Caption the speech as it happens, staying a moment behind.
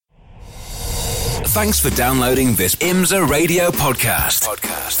Thanks for downloading this IMSA Radio podcast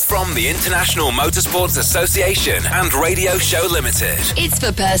from the International Motorsports Association and Radio Show Limited. It's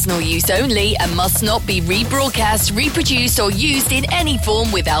for personal use only and must not be rebroadcast, reproduced or used in any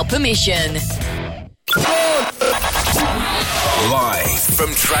form without permission. Live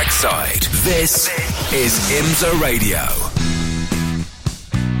from trackside, this is IMSA Radio.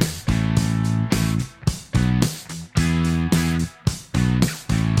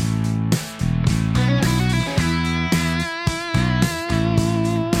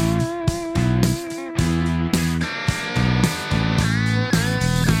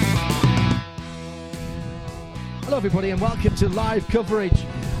 Hello everybody and welcome to live coverage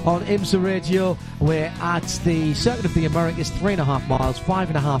on IMSA Radio. We're at the Circuit of the Americas, 3.5 miles,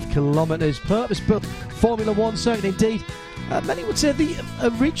 5.5 kilometres, purpose-built Formula One circuit indeed. Many would say the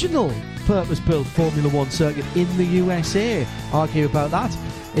original purpose-built Formula One circuit in the USA. Argue about that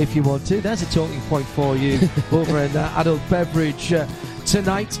if you want to. There's a talking point for you over in Adult Beverage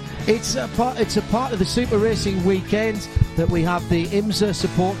tonight. It's a part of the Super Racing weekend that we have the IMSA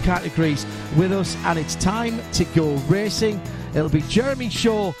support categories with us, and it's time to go racing. It'll be Jeremy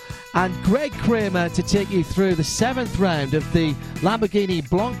Shaw and Greg Kramer to take you through the 7th round of the Lamborghini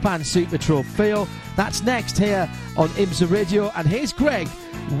Blancpain Super Trofeo. That's next here on IMSA Radio, and here's Greg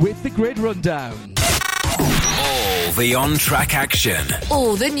with the grid rundown. All the on-track action.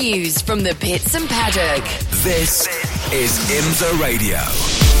 All the news from the pits and paddock. This is IMSA Radio.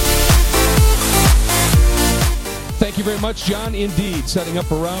 Thank you very much, John. Indeed, setting up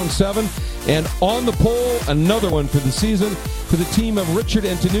for round 7. And on the pole, another one for the season for the team of Richard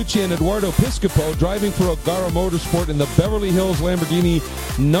Antonucci and Eduardo Piscopo, driving for Ogara Motorsport in the Beverly Hills Lamborghini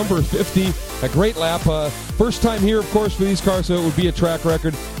number 50. A great lap. First time here, of course, for these cars, so it would be a track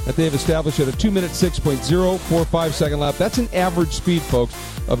record that they have established at a 2-minute 6.045 second lap. That's an average speed, folks,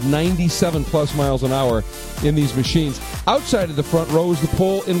 of 97 plus miles an hour in these machines. Outside of the front row is the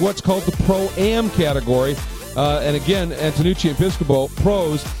pole in what's called the Pro-Am category. And again, Antonucci and Piscopo,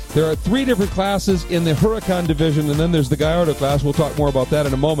 pros. There are 3 different classes in the Huracan division, and then there's the Gallardo class. We'll talk more about that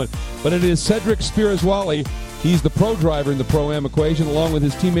in a moment. But it is Cedric Spirituali. He's the pro driver in the Pro-Am equation, along with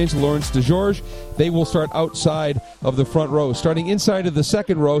his teammates Lawrence DeGeorge. They will start outside of the front row. Starting inside of the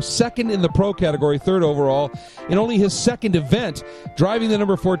second row, second in the pro category, 3rd overall, in only his second event, driving the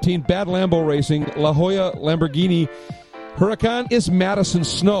number 14 Bad Lambo Racing La Jolla Lamborghini Huracan is Madison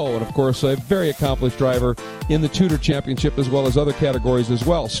Snow, and of course a very accomplished driver in the Tudor Championship as well as other categories as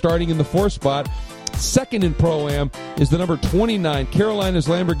well. Starting in the 4th spot, second in Pro-Am, is the number 29 Carolina's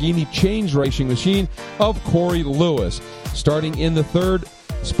Lamborghini Change Racing Machine of Corey Lewis. Starting in the 3rd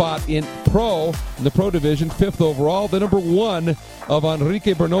spot in the Pro Division, 5th overall, the number 1 of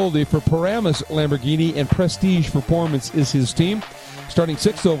Enrique Bernoldi for Paramus Lamborghini and Prestige Performance is his team. Starting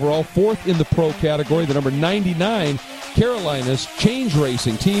 6th overall, 4th in the Pro category, the number 99 Carolina's Change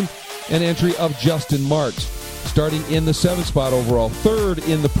Racing team, an entry of Justin Marks. Starting in the 7th spot overall, 3rd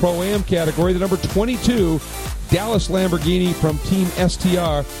in the Pro-Am category, the number 22 Dallas Lamborghini from Team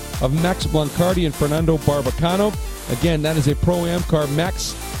STR of Max Blancardi and Fernando Barbacano. Again, that is a Pro-Am car.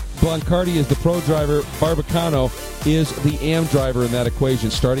 Max Blancardi is the pro driver. Barbacano is the Am driver in that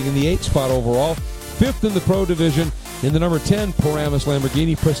equation. Starting in the 8th spot overall, 5th in the Pro division, in the number 10 Paramus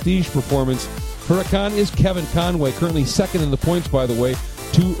Lamborghini Prestige Performance, Huracan is Kevin Conway, currently 2nd in the points, by the way,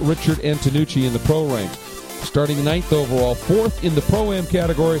 to Richard Antonucci in the pro ranks. Starting 9th overall, 4th in the Pro-Am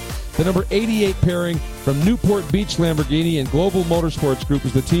category, the number 88 pairing from Newport Beach Lamborghini and Global Motorsports Group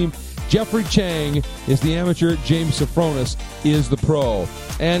is the team. Jeffrey Chang is the amateur. James Safronis is the pro.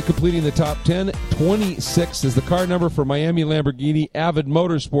 And completing the top 10, 26 is the car number for Miami Lamborghini Avid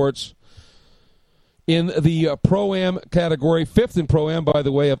Motorsports. In the Pro-Am category, 5th in Pro-Am, by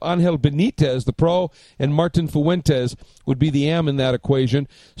the way, of Angel Benitez, the pro, and Martin Fuentes would be the Am in that equation.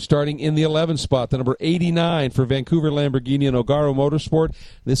 Starting in the 11th spot, the number 89 for Vancouver Lamborghini and Ogara Motorsport.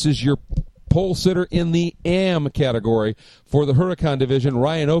 This is your pole sitter in the Am category for the Huracan division.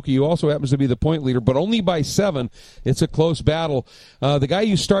 Ryan Oakey, who also happens to be the point leader, but only by 7. It's a close battle. The guy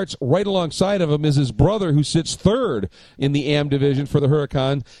who starts right alongside of him is his brother, who sits 3rd in the Am division for the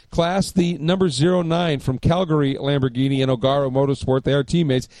Huracan class. The number 09 from Calgary Lamborghini and Ogara Motorsport. They are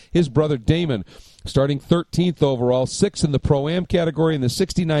teammates. His brother Damon. Starting 13th overall, 6th in the Pro-Am category in the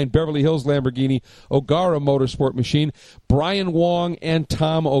 69 Beverly Hills Lamborghini Ogara Motorsport machine, Brian Wong and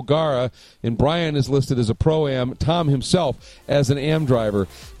Tom Ogara. And Brian is listed as a Pro-Am, Tom himself as an Am driver.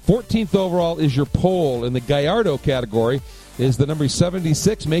 14th overall is your pole in the Gallardo category, is the number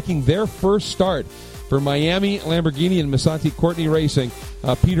 76, making their first start for Miami Lamborghini and Masanti Courtney Racing.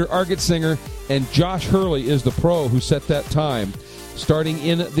 Peter Argetsinger and Josh Hurley is the pro who set that time. starting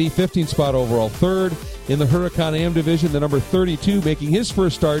in the 15th spot overall. Third in the Huracan AM division, the number 32, making his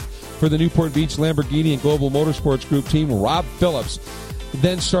first start for the Newport Beach Lamborghini and Global Motorsports Group team, Rob Phillips.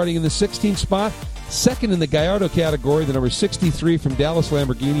 Then starting in the 16th spot, second in the Gallardo category, the number 63 from Dallas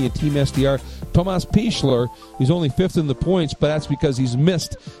Lamborghini and Team SDR, Tomas Pichler. He's only fifth in the points, but that's because he's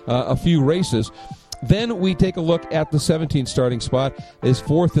missed a few races. Then we take a look at the 17th starting spot. Is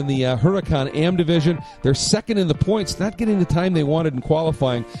fourth in the Huracan AM division. They're second in the points, not getting the time they wanted in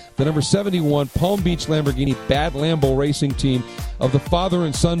qualifying. The number 71 Palm Beach Lamborghini Bad Lambo Racing team of the father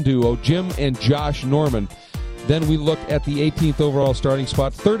and son duo, Jim and Josh Norman. Then we look at the 18th overall starting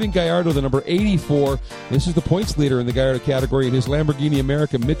spot. Third in Gallardo, the number 84. This is the points leader in the Gallardo category in his Lamborghini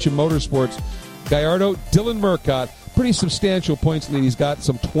America Mitchum Motorsports. Gallardo, Dylan Murcott. Pretty substantial points lead. He's got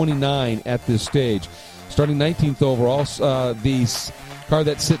some 29 at this stage. Starting 19th overall, the car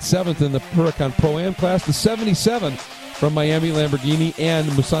that sits 7th in the Huracan Pro-Am class, the 77 from Miami Lamborghini and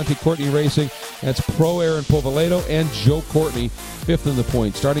Musante Courtney Racing. That's Pro Aaron Povaledo and Joe Courtney, 5th in the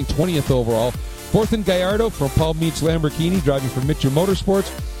points. Starting 20th overall, 4th in Gallardo from Palm Beach Lamborghini, driving for Mitchum Motorsports,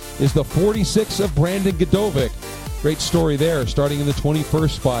 is the 46 of Brandon Godovic. Great story there, starting in the 21st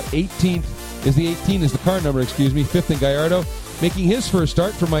spot. 18th is the car number, 5th in Gallardo. Making his first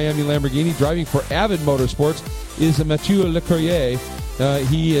start for Miami Lamborghini, driving for Avid Motorsports, is Mathieu Lecourrier.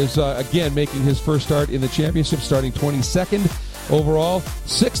 He is, again, making his first start in the championship, starting 22nd overall.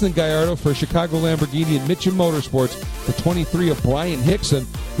 6th in Gallardo for Chicago Lamborghini and Mitchum Motorsports, the 23 of Brian Hickson,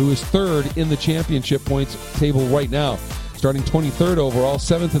 who is third in the championship points table right now. Starting 23rd overall,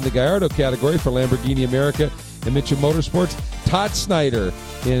 7th in the Gallardo category for Lamborghini America and Mitchum Motorsports. Todd Snyder,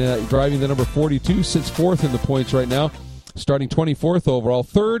 driving the number 42, sits 4th in the points right now. Starting 24th overall.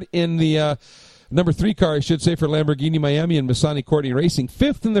 3rd in the number 3 car, I should say, for Lamborghini Miami and Musante Courtney Racing.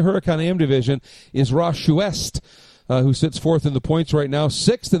 5th in the Huracan AM division is Ross Schuest, who sits 4th in the points right now.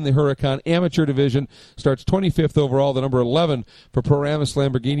 6th in the Huracan Amateur division, starts 25th overall, the number 11 for Proramus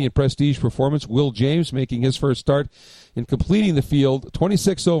Lamborghini and Prestige Performance. Will James making his first start in completing the field.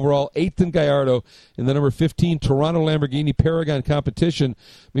 26th overall, 8th in Gallardo in the number 15 Toronto Lamborghini Paragon Competition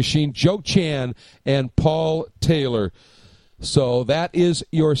machine, Joe Chan and Paul Taylor. So that is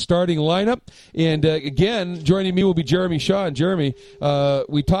your starting lineup. And again, joining me will be Jeremy Shaw. And Jeremy,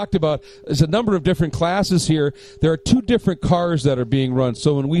 we talked about there's a number of different classes here. There are 2 different cars that are being run.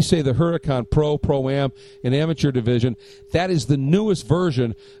 So when we say the Huracan Pro, Pro-Am, and Amateur division, that is the newest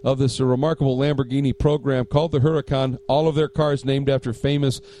version of this remarkable Lamborghini program called the Huracan. All of their cars named after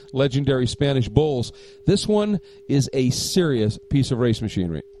famous, legendary Spanish bulls. This one is a serious piece of race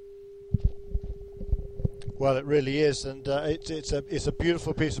machinery. Well, it really is, and it's a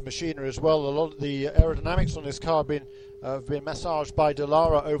beautiful piece of machinery as well. A lot of the aerodynamics on this car have been massaged by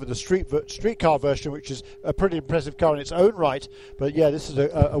Dallara over the street car version, which is a pretty impressive car in its own right. But yeah, this is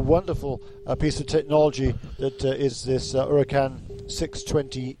a wonderful piece of technology that is this Huracan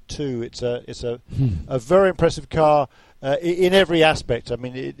 622. It's a very impressive car in every aspect. I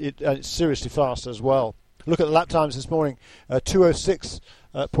mean, it's seriously fast as well. Look at the lap times this morning.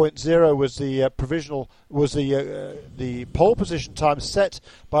 206.0 was the provisional, was the pole position time set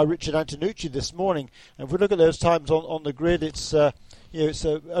by Richard Antonucci this morning. And if we look at those times on the grid, it's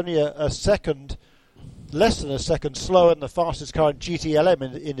only a second, less than a second slower than the fastest car in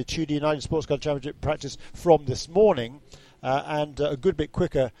GTLM in the TUD United Sports Car Championship practice from this morning. And a good bit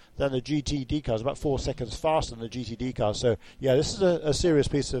quicker than the GTD cars, about 4 seconds faster than the GTD cars. So, yeah, this is a serious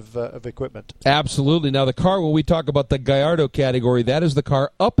piece of equipment. Absolutely. Now, the car, when we talk about the Gallardo category, that is the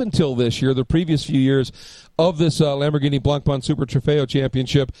car up until this year, the previous few years of this Lamborghini Blancpain Super Trofeo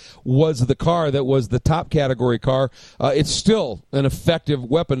Championship, was the car that was the top category car. It's still an effective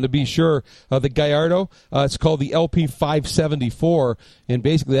weapon, to be sure. The Gallardo, it's called the LP 574, and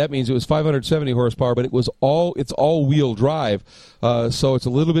basically that means it was 570 horsepower, but it's all-wheel drive. So it's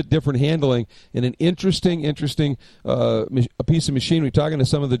a little bit different handling and an interesting a piece of machinery. Talking to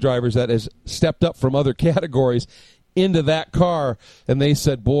some of the drivers that has stepped up from other categories into that car, and they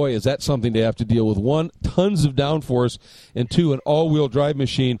said, boy, is that something to have to deal with. 1, tons of downforce, and 2, an all-wheel drive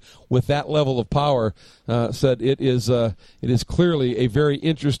machine with that level of power. Said it is clearly a very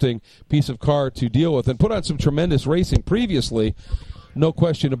interesting piece of car to deal with, and put on some tremendous racing previously, no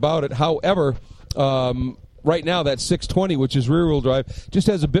question about it. However, right now, that 620, which is rear-wheel drive, just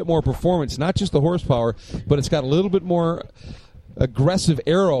has a bit more performance, not just the horsepower, but it's got a little bit more aggressive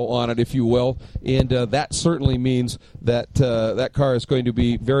aero on it, if you will, and that certainly means that that car is going to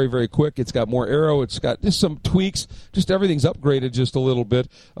be very, very quick. It's got more aero. It's got just some tweaks. Just everything's upgraded just a little bit.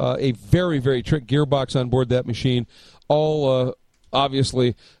 A very, very trick gearbox on board that machine. All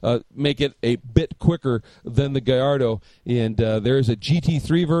obviously make it a bit quicker than the Gallardo. And there is a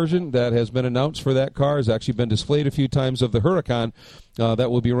GT3 version that has been announced for that car. Has actually been displayed a few times of the Huracan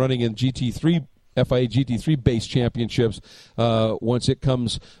that will be running in GT3 FIA GT3 base championships once it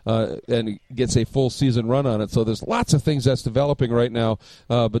comes and gets a full season run on it. So there's lots of things that's developing right now.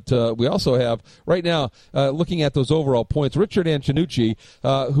 But we also have, right now, looking at those overall points, Richard Antonucci,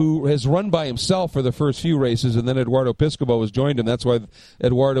 who has run by himself for the first few races, and then Eduardo Piscopo has joined him. That's why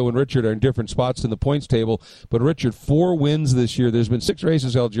Eduardo and Richard are in different spots in the points table. But Richard, 4 wins this year. There's been 6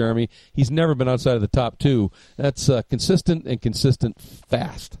 races held, Jeremy. He's never been outside of the top 2. That's consistent and consistent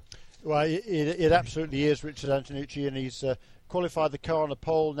fast. Well, it absolutely is, Richard Antonucci, and he's qualified the car on the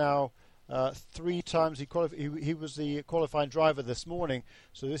pole now 3 times. He was the qualifying driver this morning,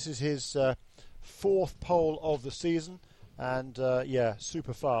 so this is his 4th pole of the season, and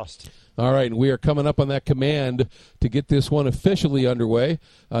super fast. All right, and we are coming up on that command to get this one officially underway.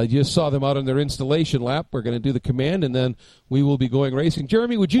 You just saw them out on their installation lap. We're going to do the command, and then we will be going racing.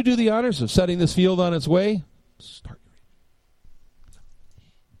 Jeremy, would you do the honors of setting this field on its way? Start.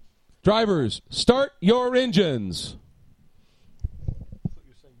 Drivers, start your engines. I thought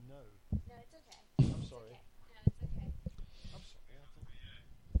you were saying no. No, it's okay. I'm sorry. No, it's okay. I'm sorry.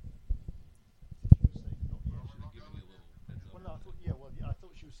 I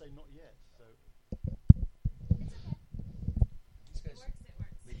thought she was saying not yet. So. It's okay.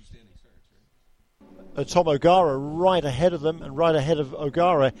 It works. Tom O'Gara right ahead of them, and right ahead of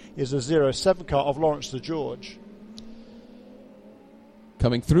O'Gara is a 07 car of Lawrence de George.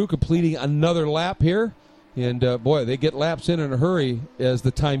 Coming through, completing another lap here. And, boy, they get laps in a hurry as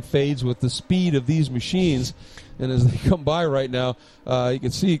the time fades with the speed of these machines. And as they come by right now, you can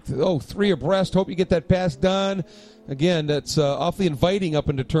see, 3 abreast. Hope you get that pass done. Again, that's awfully inviting up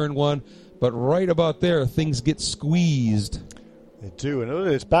into turn 1. But right about there, things get squeezed. They do. And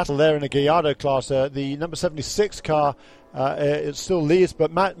there's battle there in the Gallardo class. The number 76 car it still leads,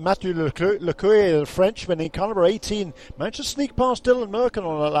 but Mathieu Lecourier, the Frenchman, in car number 18, managed to sneak past Dylan Merkin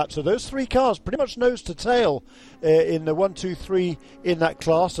on that lap. So those 3 cars pretty much nose to tail in the 1, 2, 3 in that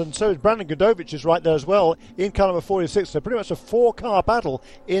class. And so is Brandon Godovic is right there as well in car number 46. So pretty much a 4-car battle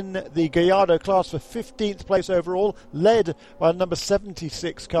in the Gallardo class for 15th place overall, led by number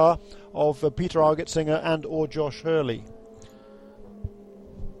 76 car of Peter Argetsinger and or Josh Hurley.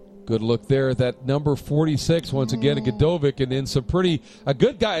 Good look there at that number 46 once again at Godovic, and then a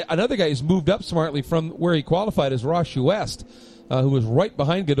good guy. Another guy who's moved up smartly from where he qualified is Ross West, who was right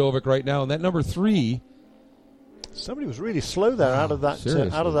behind Godovic right now. And that number 3. Somebody was really slow there out of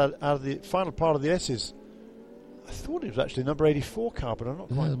the final part of the S's. I thought it was actually number 84 car, but I'm not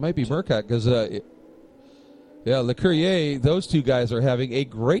quite. It might be Mercat because Lecourier. Those 2 guys are having a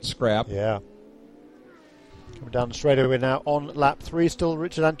great scrap. Yeah. Coming down the straightaway now on lap 3. Still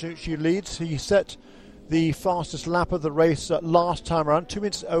Richard Antonucci leads. He set the fastest lap of the race last time around, 2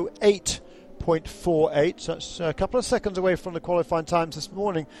 minutes 08.48. So that's a couple of seconds away from the qualifying times this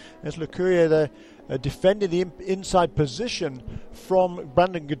morning. As Lecourier there defending the inside position from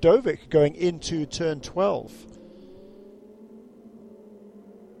Brandon Godovic going into turn 12.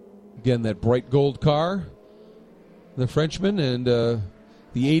 Again, that bright gold car, the Frenchman, and the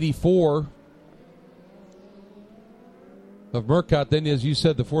 84 of Mercat. Then, as you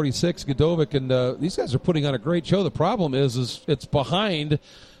said, the 46, Godovic, and these guys are putting on a great show. The problem is it's behind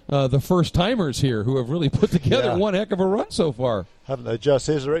the first-timers here who have really put together one heck of a run so far. Haven't they just?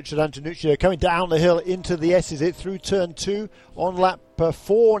 Here's Richard Antonucci coming down the hill into the S's. It through turn 2 on lap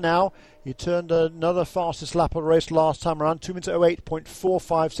 4 now. He turned another fastest lap of the race last time around, 2 minutes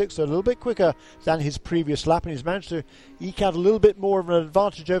 08.456, so a little bit quicker than his previous lap, and he's managed to eke out a little bit more of an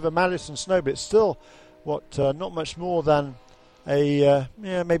advantage over Madison Snow, but it's still not much more than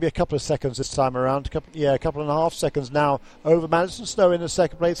maybe a couple of seconds this time around. A couple and a half seconds now over Madison Snow in the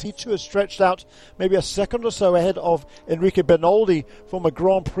second place. He too has stretched out maybe a second or so ahead of Enrique Bernoldi, former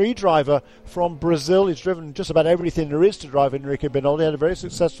Grand Prix driver from Brazil. He's driven just about everything there is to drive. Enrique Bernoldi had a very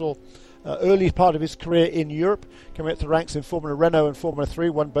successful early part of his career in Europe, coming up the ranks in Formula Renault and Formula 3,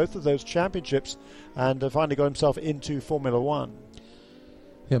 won both of those championships, and finally got himself into Formula 1.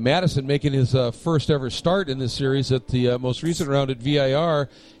 Yeah, Madison making his first ever start in this series at the most recent round at VIR.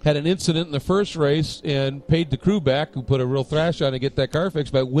 Had an incident in the first race and paid the crew back, who put a real thrash on to get that car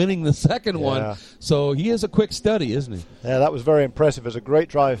fixed, by winning the second one. So he is a quick study, isn't he? Yeah, that was very impressive. It was a great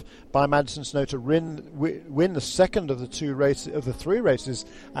drive by Madison Snow to win the second of the 3 races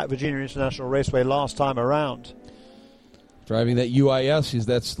at Virginia International Raceway last time around. driving that UIS.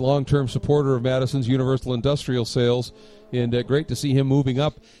 That's long-term supporter of Madison's Universal Industrial Sales, and great to see him moving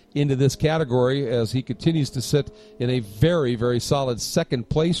up into this category as he continues to sit in a very, very solid second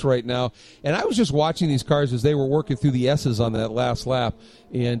place right now. And I was just watching these cars as they were working through the S's on that last lap,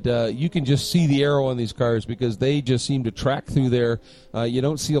 and you can just see the arrow on these cars because they just seem to track through there. You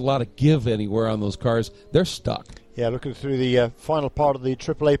don't see a lot of give anywhere on those cars. They're stuck. Yeah, looking through the final part of the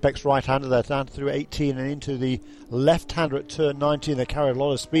triple apex right-hander there, down through 18 and into the left-hander at turn 19. They carry a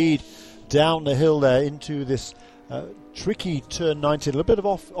lot of speed down the hill there into this tricky turn 19. A little bit of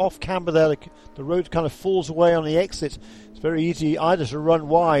off camber there. The road kind of falls away on the exit. It's very easy either to run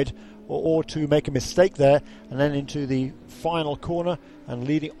wide or to make a mistake there, and then into the final corner and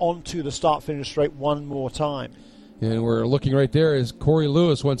leading on to the start-finish straight one more time. And we're looking right there is Corey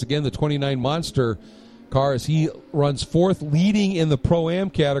Lewis, once again, the 29 Monster car, as he runs fourth, leading in the Pro-Am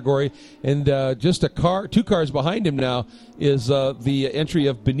category. And just two cars behind him now is the entry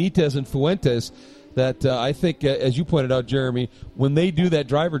of Benitez and Fuentes. That I think, as you pointed out, Jeremy, when they do that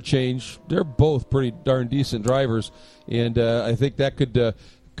driver change, they're both pretty darn decent drivers, and I think that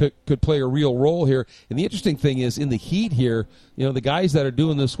could play a real role here. And the interesting thing is, in the heat here, the guys that are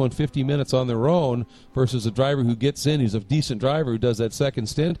doing this 150 minutes on their own versus a driver who gets in, who's a decent driver, who does that second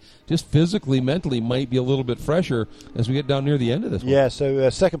stint, just physically, mentally might be a little bit fresher as we get down near the end of this one. Yeah, so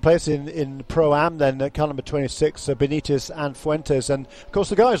second place in Pro-Am then, car number 26, Benitez and Fuentes. And, of course,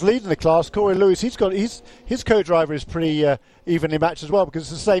 the guy who's leading the class, Corey Lewis, his co-driver is pretty evenly matched as well because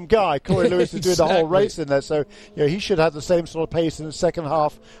it's the same guy. Corey Lewis is doing the whole race in there, so he should have the same sort of pace in the second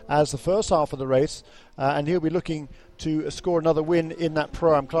half as the first half of the race. And he'll be looking to score another win in that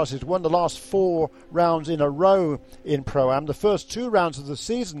Pro-Am class. He's won the last 4 rounds in a row in Pro-Am. The first 2 rounds of the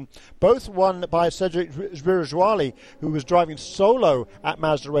season, both won by Cedric Virajwali, who was driving solo at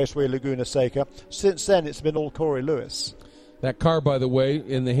Mazda Raceway Laguna Seca. Since then, it's been all Corey Lewis. That car, by the way,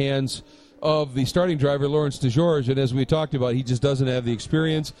 in the hands of the starting driver, Lawrence DeGeorge, and as we talked about, he just doesn't have the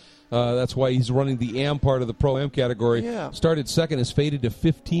experience. That's why he's running the AM part of the Pro-Am category. Yeah. Started second, has faded to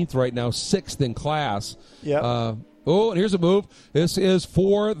 15th right now, 6th in class. Yeah. And here's a move. This is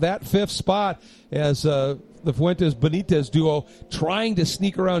for that 5th spot as the Fuentes-Benitez duo trying to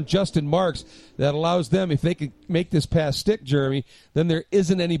sneak around Justin Marks. That allows them, if they can make this pass stick, Jeremy, then there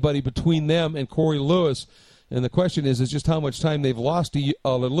isn't anybody between them and Corey Lewis. And the question is just how much time they've lost to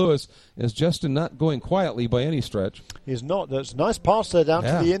Lewis, as Justin not going quietly by any stretch. He's not. There's a nice pass there down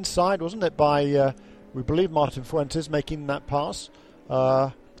to the inside, wasn't it, by, we believe, Martin Fuentes making that pass.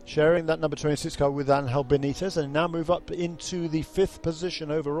 Sharing that number 26 car with Angel Benitez, and now move up into the 5th position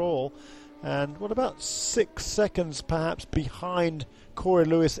overall. And what about 6 seconds perhaps behind Corey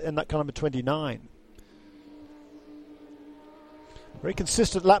Lewis in that car number 29? Very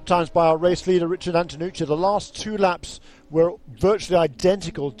consistent lap times by our race leader, Richard Antonucci. The last 2 laps were virtually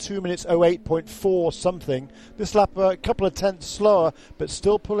identical, 2 minutes 08.4 something. This lap a couple of tenths slower, but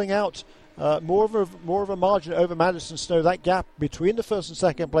still pulling out more of a margin over Madison Snow. That gap between the first and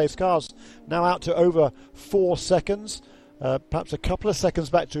second place cars now out to over 4 seconds. Perhaps a couple of seconds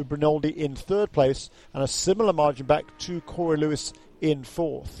back to Brinaldi in 3rd place, and a similar margin back to Corey Lewis in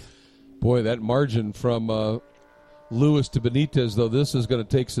 4th. Boy, that margin from Lewis to Benitez, though, this is going to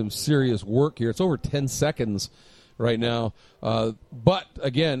take some serious work here. It's over 10 seconds right now. But,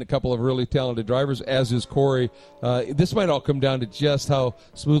 again, a couple of really talented drivers, as is Corey. This might all come down to just how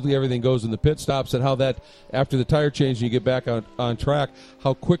smoothly everything goes in the pit stops and how that, after the tire change and you get back on track,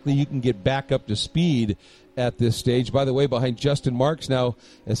 how quickly you can get back up to speed at this stage. By the way, behind Justin Marks now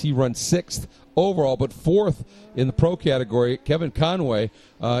as he runs 6th overall, but 4th in the pro category. Kevin Conway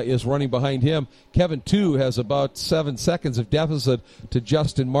is running behind him. Kevin, too, has about 7 seconds of deficit to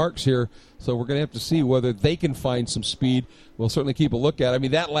Justin Marks here, so we're going to have to see whether they can find some speed. We'll certainly keep a look at it. I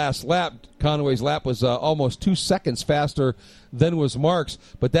mean, that last lap, Conway's lap, was almost 2 seconds faster than was Marks,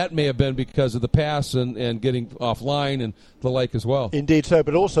 but that may have been because of the pass and getting offline and the like as well. Indeed so,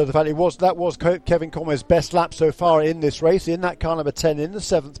 but also the fact that was Kevin Conway's best lap so far in this race, in that car number 10 in the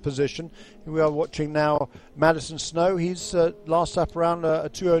 7th position. We are watching now Madison Snow. He's last lap around a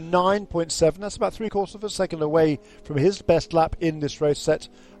 209.7. That's about 3/4 of a second away from his best lap in this race, set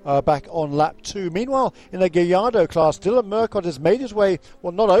back on lap 2. Meanwhile, in the Gallardo class, Dylan Murcott has made his way,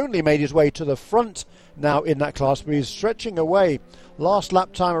 well, not only made his way to the front now in that class, but he's stretching away. Last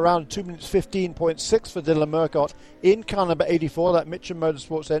lap time around 2 minutes 15.6 for Dylan Murcott in car number 84, that Mitcham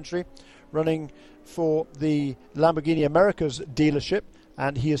Motorsports entry, running for the Lamborghini Americas dealership.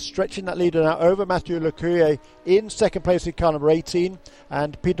 And he is stretching that leader now over Mathieu Lecuyer in 2nd place in car number 18.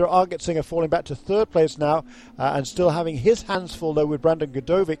 And Peter Argetsinger falling back to 3rd place now, and still having his hands full, though, with Brandon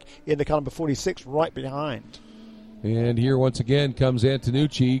Godovic in the car number 46 right behind. And here once again comes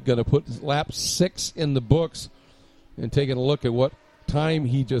Antonucci, going to put lap 6 in the books, and taking a look at what time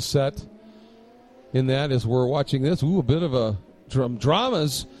he just set in that as we're watching this. Ooh, a bit of a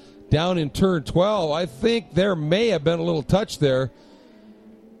dramas down in turn 12. I think there may have been a little touch there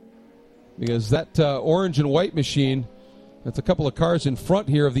because that orange and white machine, that's a couple of cars in front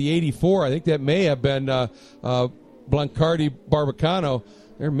here of the 84. I think that may have been Blancardi Barbacano.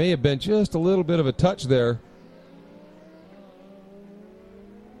 There may have been just a little bit of a touch there.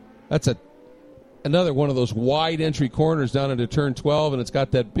 That's another one of those wide entry corners down into turn 12, and it's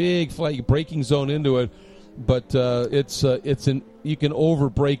got that big flag braking zone into it. But you can over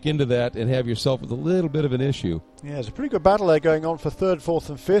brake into that and have yourself with a little bit of an issue. Yeah, it's a pretty good battle there going on for 3rd, 4th,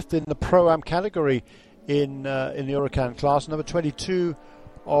 and 5th in the Pro-Am category in the Huracan class. Number 22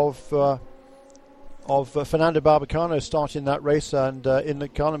 of Fernando Barbacano starting that race, and in the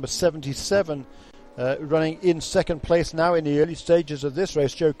car number 77 running in 2nd place now in the early stages of this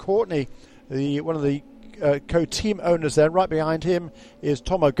race. Joe Courtney, one of the co-team owners there. Right behind him is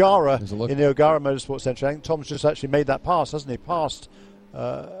Tom O'Gara in the O'Gara Motorsports Centre. I think Tom's just actually made that pass, hasn't he? Passed.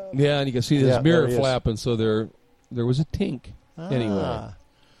 Yeah, and you can see this mirror flapping, so there was a tink. Anyway.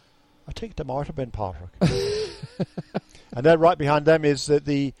 I think there might have been Patrick. And then right behind them is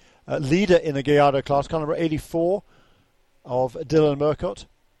the leader in the Gallardo class, car number 84 of Dylan Murcott.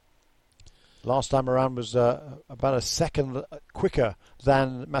 Last time around was about a second quicker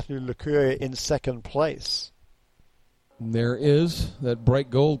than Matthew Lecuyer in 2nd place. There is that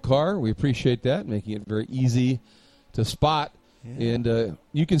bright gold car. We appreciate that, making it very easy to spot. Yeah. And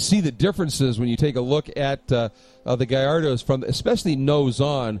you can see the differences when you take a look at the Gallardos, from especially nose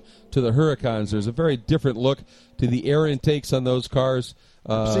on to the Huracans. There's a very different look to the air intakes on those cars.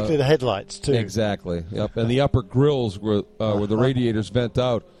 Particularly the headlights, too. Exactly. Yep. And the upper grills where the radiators vent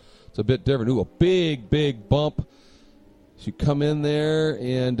out. It's a bit different. Ooh, a big bump. So you come in there,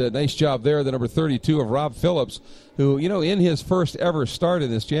 and nice job there, the number 32 of Rob Phillips, who, in his first ever start in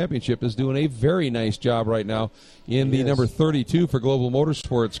this championship is doing a very nice job right now in the number 32 for Global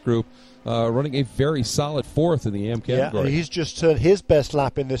Motorsports Group, running a very solid 4th in the AM category. Yeah, he's just turned his best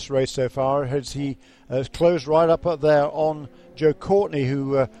lap in this race so far, as he has closed right up there on Joe Courtney,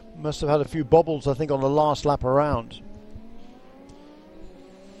 who must have had a few bobbles, I think, on the last lap around.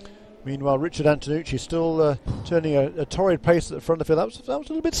 Meanwhile, Richard Antonucci still turning a torrid pace at the front of the field. That was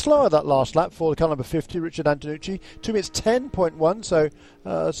a little bit slower, that last lap, for the car number 50, Richard Antonucci. 2 minutes 10.1, so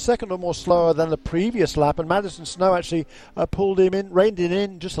a second or more slower than the previous lap. And Madison Snow actually reined him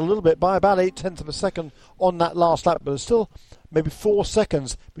in just a little bit by about 0.8 of a second on that last lap. But there's still maybe 4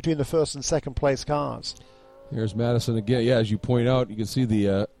 seconds between the 1st and 2nd place cars. Here's Madison again. Yeah, as you point out, you can see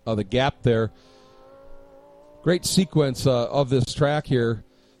the gap there. Great sequence of this track here.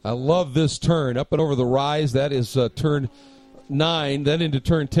 I love this turn up and over the rise. That is turn 9, then into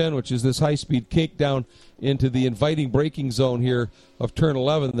turn 10, which is this high-speed kink down into the inviting braking zone here of turn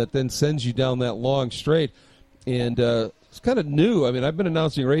 11 that then sends you down that long straight. And it's kind of new. I mean, I've been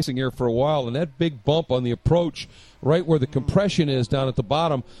announcing racing here for a while, and that big bump on the approach right where the compression is down at the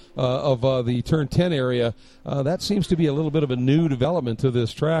bottom of the turn 10 area, that seems to be a little bit of a new development to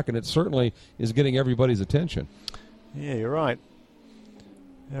this track, and it certainly is getting everybody's attention. Yeah, you're right.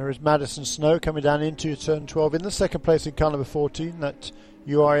 There is Madison Snow coming down into turn 12 in the 2nd place in car number 14, that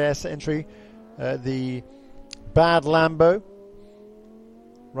URS entry, the Bad Lambo,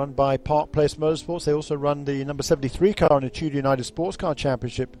 run by Park Place Motorsports. They also run the number 73 car in the Tudor United Sports Car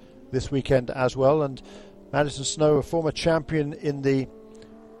Championship this weekend as well. And Madison Snow, a former champion in the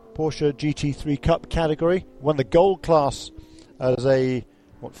Porsche GT3 Cup category, won the gold class as a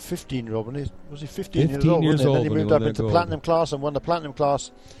 15-year-old. Was he 15 years old? Years old, then he moved up into platinum class and won the platinum class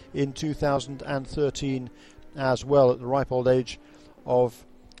in 2013 as well, at the ripe old age of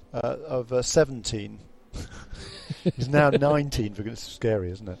 17. He's now 19. For goodness, scary,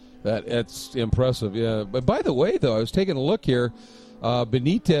 isn't it? That's impressive. Yeah. But by the way, though, I was taking a look here.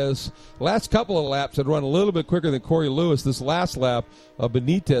 Benitez, last couple of laps had run a little bit quicker than Corey Lewis. This last lap,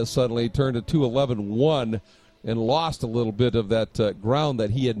 Benitez suddenly turned a 2:11.1. and lost a little bit of that ground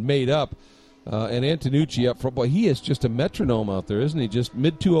that he had made up. And Antonucci up front, boy, he is just a metronome out there, isn't he? Just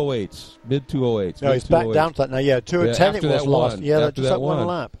mid-208s. No, he's back down to that now. Yeah, 2:10 it was lost. Yeah, after just that one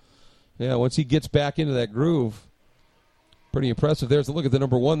lap. Yeah, once he gets back into that groove, pretty impressive. There's a look at the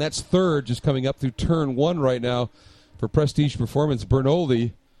number 1. That's 3rd, just coming up through turn 1 right now for Prestige Performance,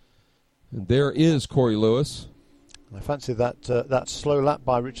 Bernoldi. And there is Corey Lewis. I fancy that slow lap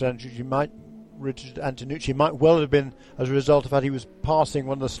by Richard Antonucci might well have been as a result of that he was passing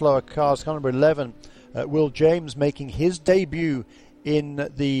one of the slower cars, car number 11, Will James, making his debut in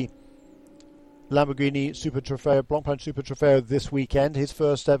the Lamborghini Super Trofeo, Blancpain Super Trofeo this weekend. His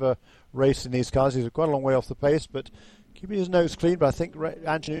first ever race in these cars. He's quite a long way off the pace, but keeping his nose clean. But I think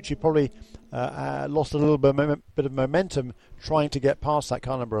Antonucci probably lost a little bit of momentum trying to get past that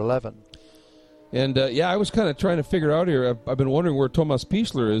car number 11. And, I was kind of trying to figure out here. I've been wondering where Thomas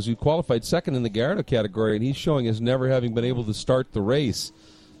Pichler is, who qualified second in the Gallardo category, and he's showing as never having been able to start the race.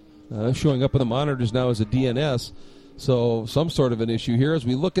 Showing up on the monitors now as a DNS. So some sort of an issue here as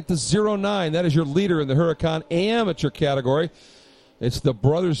we look at the 09. That is your leader in the Huracan amateur category. It's the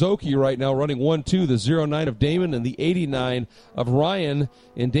Brothers Oki right now running 1-2, the 09 of Damon and the 89 of Ryan.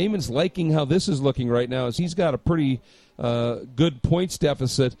 And Damon's liking how this is looking right now as he's got a pretty good points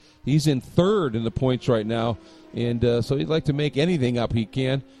deficit. He's in third in the points right now. And so he'd like to make anything up he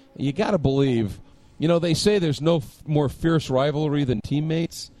can. You got to believe. They say there's no more fierce rivalry than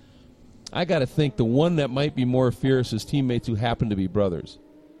teammates. I got to think the one that might be more fierce is teammates who happen to be brothers.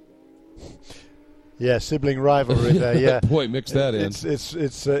 Yeah, sibling rivalry there. Yeah, boy, mix that in.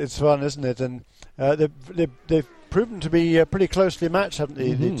 It's fun, isn't it? And they've proven to be pretty closely matched, haven't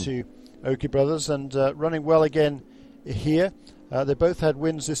they? The two Oki brothers, and running well again here. They both had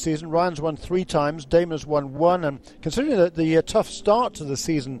wins this season. Ryan's won 3 times. Damon's won 1. And considering that the tough start to the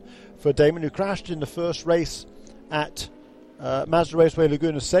season for Damon, who crashed in the first race at Mazda Raceway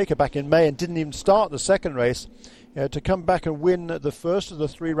Laguna Seca back in May and didn't even start the second race, to come back and win the first of the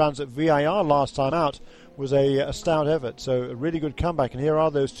 3 rounds at VIR last time out was a stout effort. So a really good comeback. And here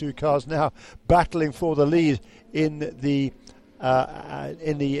are those 2 cars now battling for the lead in the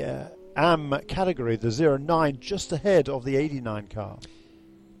AM category, the 09, just ahead of the 89 car.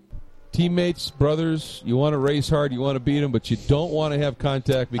 Teammates, brothers, you want to race hard, you want to beat them, but you don't want to have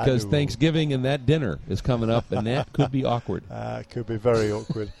contact because Thanksgiving and that dinner is coming up, and that could be awkward. It could be very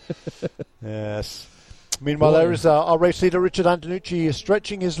awkward. Yes. Meanwhile, there is our race leader, Richard Antonucci,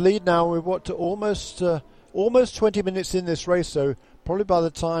 stretching his lead now. We're almost 20 minutes in this race, so probably by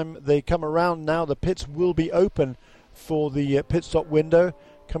the time they come around now, the pits will be open for the pit stop window,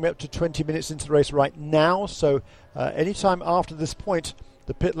 coming up to 20 minutes into the race right now. So anytime after this point,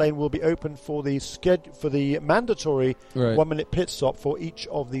 the pit lane will be open for the mandatory 1-minute pit stop for each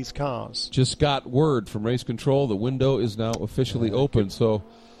of these cars. Just got word from race control. The window is now officially open, so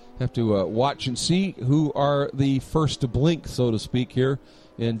have to watch and see who are the first to blink, so to speak, here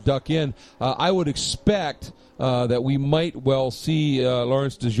and duck in. I would expect that we might well see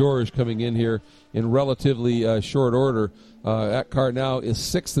Lawrence DeGeorge coming in here in relatively short order. That car now is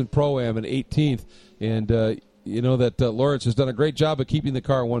 6th in Pro-Am and 18th, and you know that Lawrence has done a great job of keeping the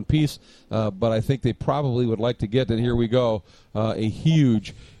car in one piece, but I think they probably would like to get, and here we go, a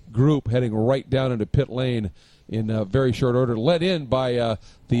huge group heading right down into pit lane in very short order, led in by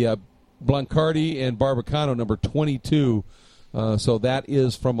the Blancardi and Barbacano, number 22. So that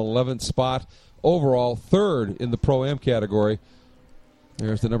is from 11th spot. Overall, 3rd in the Pro-Am category.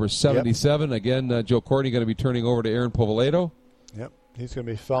 There's the number 77. Yep. Again, Joe Courtney going to be turning over to Aaron Povolato. Yep. He's going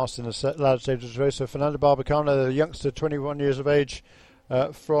to be fast in the latter stage of the race. So Fernando Barbacano, the youngster, 21 years of age,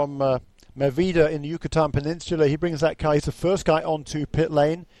 from Merida in the Yucatan Peninsula. He brings that car. He's the first guy onto pit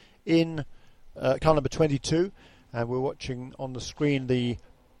lane in car number 22. And we're watching on the screen the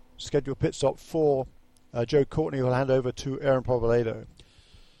scheduled pit stop for Joe Courtney, who will hand over to Aaron Povolato.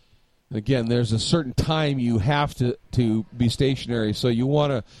 Again, there's a certain time you have to be stationary, so you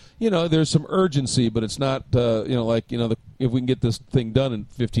want to, there's some urgency, but it's not, if we can get this thing done in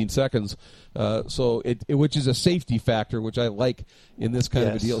 15 seconds. So which is a safety factor, which I like in this kind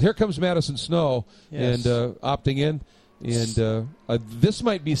of a deal. Here comes Madison Snow and opting in. And this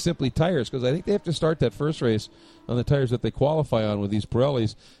might be simply tires, because I think they have to start that first race on the tires that they qualify on with these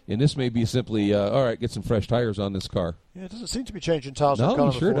Pirellis. And this may be simply, all right, get some fresh tires on this car. Yeah, it doesn't seem to be changing tires on car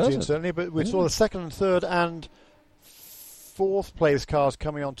number sure 14, doesn't. certainly. But we saw the 2nd, 3rd, and 4th place cars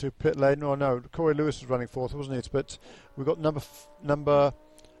coming onto pit lane. No, Corey Lewis was running 4th, wasn't it? But we've got number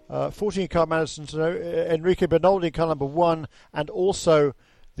 14 car Madison Snow, Enrique Bernaldi car number 1, and also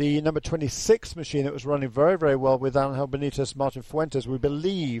the number 26 machine that was running very, very well with Angel Benitez, Martin Fuentes. We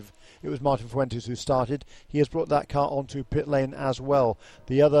believe it was Martin Fuentes who started. He has brought that car onto pit lane as well.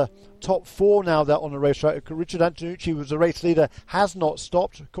 The other top 4 now that on the racetrack. Richard Antonucci, who was the race leader, has not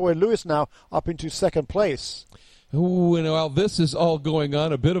stopped. Corey Lewis now up into 2nd place. Ooh, and while this is all going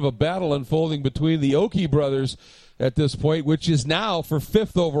on, a bit of a battle unfolding between the Oki brothers at this point, which is now for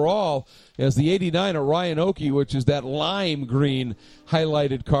 5th overall, as the 89 of Ryan Oki, which is that lime green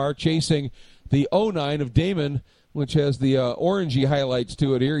highlighted car, chasing the 09 of Damon which has the orangey highlights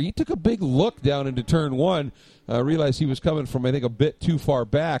to it here. He took a big look down into turn one, realized he was coming from, I think, a bit too far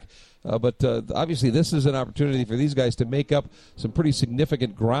back. But obviously this is an opportunity for these guys to make up some pretty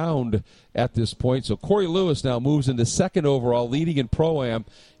significant ground at this point. So Corey Lewis now moves into second overall, leading in Pro-Am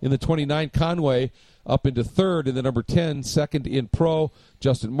in the 29. Conway up into third in the number 10, second in Pro.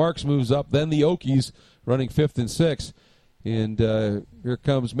 Justin Marks moves up. Then the Okies running fifth and sixth. And here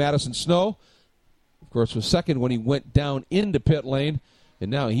comes Madison Snow. Of course, was second when he went down into pit lane.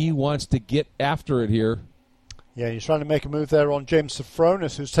 And now he wants to get after it here. Yeah, he's trying to make a move there on James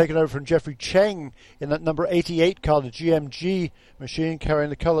Safronis, who's taken over from Jeffrey Cheng in that number 88 car, the GMG machine, carrying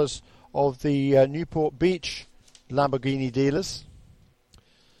the colours of the Newport Beach Lamborghini dealers.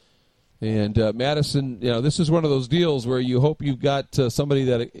 And Madison, this is one of those deals where you hope you've got somebody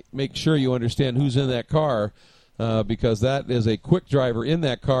that makes sure you understand who's in that car, because that is a quick driver in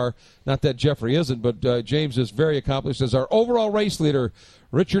that car. Not that Jeffrey isn't, but James is very accomplished. As our overall race leader,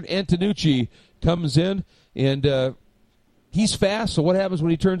 Richard Antonucci, comes in, and he's fast. So what happens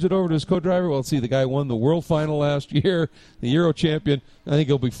when he turns it over to his co-driver? Well, see, the guy won the world final last year, the Euro champion. I think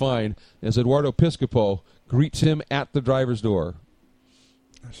he'll be fine, as Eduardo Piscopo greets him at the driver's door.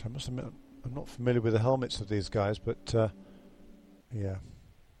 I must admit, I'm not familiar with the helmets of these guys, but yeah.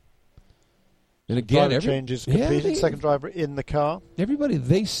 And again, driver changes completed. Second driver in the car. Everybody,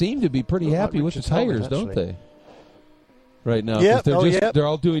 they seem to be pretty happy with the tires, don't they? Right now, yeah, they're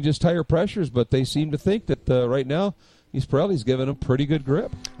all doing just tire pressures, but they seem to think that right now Pirelli's giving them pretty good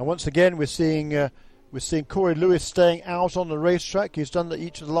grip. And once again, we're seeing Corey Lewis staying out on the racetrack. He's done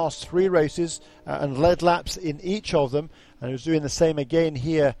each of the last three races and led laps in each of them, and he's doing the same again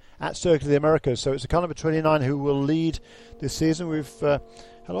here at Circuit of the Americas. So it's a car number 29 who will lead this season. We've had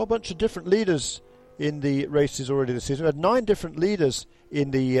a whole bunch of different leaders in the races already this season. We had 9 different leaders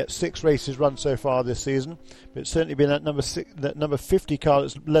in the 6 races run so far this season, but it's certainly been that number 50 car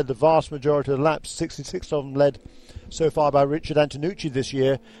that's led the vast majority of the laps. 66 of them led so far by Richard Antonucci this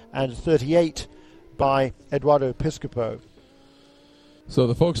year, and 38 by Eduardo Piscopo. So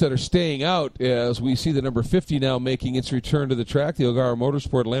the folks that are staying out, as we see the number 50 now making its return to the track, the O'Gara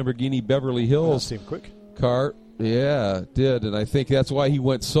Motorsport Lamborghini Beverly Hills that seemed quick. Car. Yeah, it did, and I think that's why he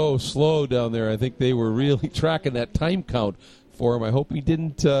went so slow down there. I think they were really tracking that time count for him. I hope he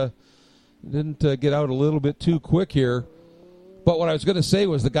didn't get out a little bit too quick here. But what I was going to say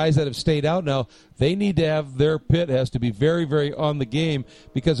was the guys that have stayed out now, they need to have their pit has to be very, very on the game,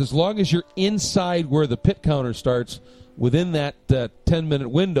 because as long as you're inside where the pit counter starts within that 10-minute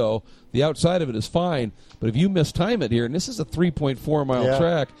window, the outside of it is fine. But if you mistime it here, and this is a 3.4-mile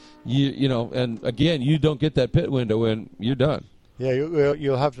track, and again, you don't get that pit window in, you're done. Yeah,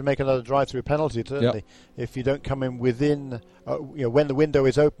 you'll have to make another drive-through penalty, certainly, if you don't come in within, when the window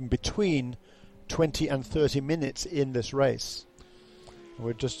is open between 20 and 30 minutes in this race.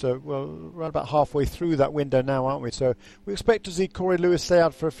 We're just, right about halfway through that window now, aren't we? So we expect to see Corey Lewis stay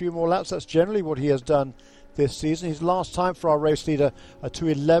out for a few more laps. That's generally what he has done this season. His last time for our race leader, a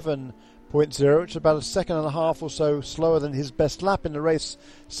 2:11.0, which is about a second and a half or so slower than his best lap in the race,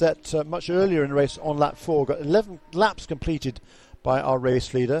 set much earlier in the race on lap 4. Got 11 laps completed by our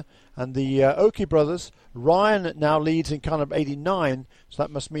race leader. And the Oki brothers, Ryan now leads in car number 89, so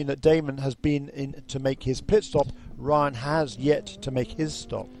that must mean that Damon has been in to make his pit stop. Ryan has yet to make his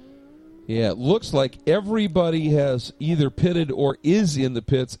stop. Yeah, it looks like everybody has either pitted or is in the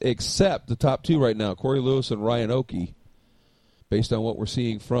pits except the top 2 right now, Corey Lewis and Ryan Oki, based on what we're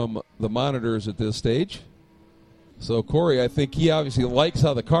seeing from the monitors at this stage. So Corey, I think he obviously likes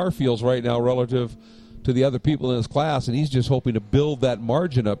how the car feels right now relative to the other people in his class, and he's just hoping to build that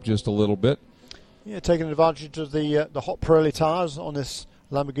margin up just a little bit. Yeah, taking advantage of the hot Pirelli tires on this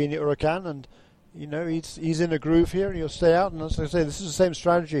Lamborghini Huracan, and he's in a groove here, and he'll stay out. And as I say, this is the same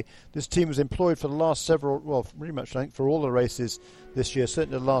strategy this team has employed for the last pretty much I think for all the races this year,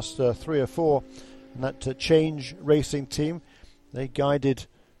 certainly the last 3 or 4. And that Change Racing team, they guided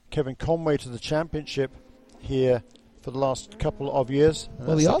Kevin Conway to the championship here for the last couple of years. And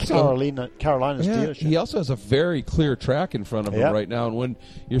well, Carolina's dealership. He also has a very clear track in front of him right now. And when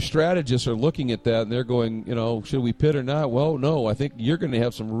your strategists are looking at that and they're going, should we pit or not? Well, no, I think you're going to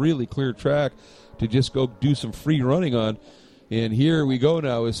have some really clear track to just go do some free running on. And here we go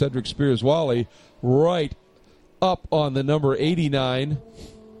now with Cedric Spears-Wally right up on the number 89.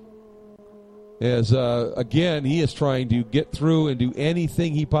 As, again, he is trying to get through and do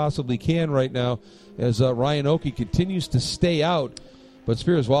anything he possibly can right now as Ryan Oki continues to stay out. But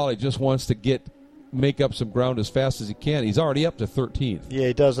Spears-Wally just wants to get make up some ground as fast as he can. He's already up to 13th. Yeah,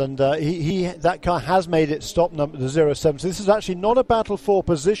 he does, and that car has made it stop the 07. So this is actually not a battle for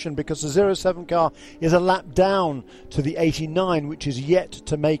position, because the 07 car is a lap down to the 89, which is yet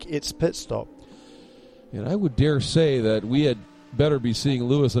to make its pit stop. And I would dare say that we had better be seeing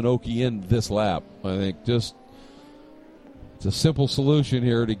Lewis and Oki in this lap. I think just it's a simple solution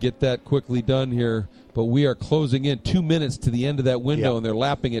here to get that quickly done here. But we are closing in 2 minutes to the end of that window, and they're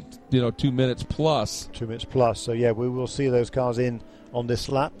lapping it, 2 minutes plus. 2 minutes plus. So, yeah, we will see those cars in on this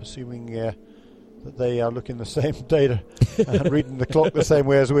lap, assuming that they are looking the same data and reading the clock the same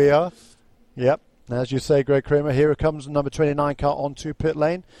way as we are. Yep. As you say, Greg Kramer, here comes the number 29 car onto pit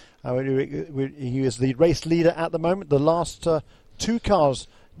lane. He is the race leader at the moment. The last two cars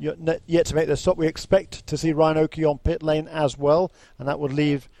yet to make their stop. We expect to see Ryan Oakey on pit lane as well, and that would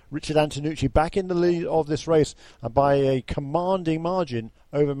leave Richard Antonucci back in the lead of this race by a commanding margin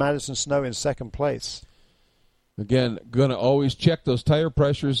over Madison Snow in second place. Again, going to always check those tire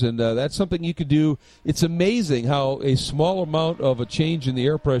pressures, and that's something you could do. It's amazing how a small amount of a change in the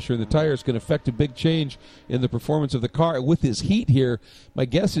air pressure in the tires can affect a big change in the performance of the car. With this heat here, my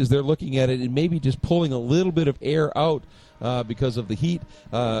guess is they're looking at it and maybe just pulling a little bit of air out because of the heat.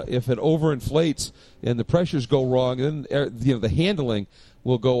 If it overinflates and the pressures go wrong, then the handling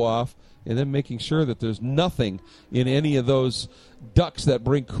will go off, and then making sure that there's nothing in any of those ducts that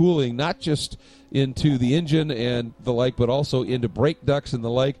bring cooling, not just into the engine and the like, but also into brake ducts and the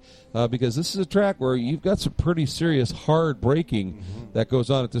like, because this is a track where you've got some pretty serious hard braking that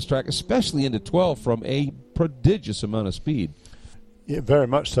goes on at this track, especially into 12 from a prodigious amount of speed. Yeah, very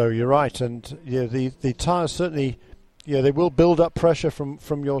much so. You're right, and the tires certainly, they will build up pressure from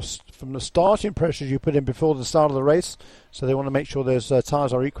the starting pressures you put in before the start of the race. So they want to make sure those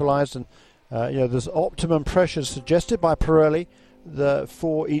tires are equalized, and there's optimum pressures suggested by Pirelli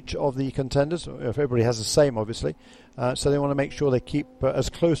for each of the contenders. If everybody has the same, obviously. So they want to make sure they keep as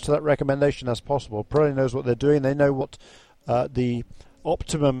close to that recommendation as possible. Pirelli knows what they're doing. They know what the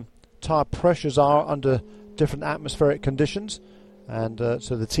optimum tire pressures are under different atmospheric conditions, and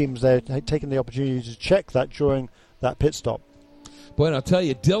so the teams there taking the opportunity to check that during that pit stop. Boy, and I'll tell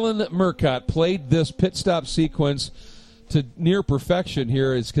you, Dylan Murcott played this pit stop sequence to near perfection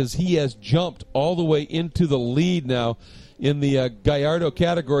here, is because he has jumped all the way into the lead now in the Gallardo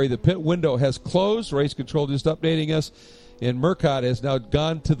category. The pit window has closed. Race Control just updating us. And Murcott has now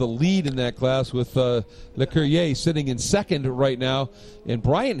gone to the lead in that class with Leclerc sitting in second right now. And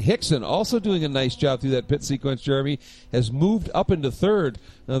Brian Hickson, also doing a nice job through that pit sequence, Jeremy, has moved up into third.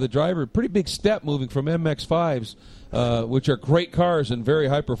 Now the driver, pretty big step moving from MX-5s, which are great cars and very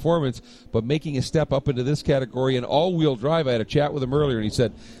high performance, but making a step up into this category in all-wheel drive. I had a chat with him earlier, and he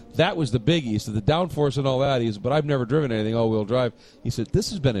said that was the biggie. He said the downforce and all that. He said, but I've never driven anything all-wheel drive. He said,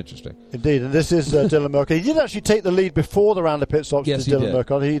 this has been interesting. Indeed, and this is Dylan Murcott. He did actually take the lead before the round of pit stops. Yes, to Dylan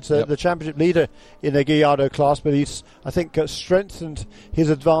Murcott. He's the championship leader in the Gallardo class, but he's, I think, strengthened his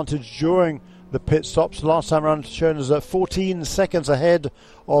advantage during the pit stops. Last time around, shown as 14 seconds ahead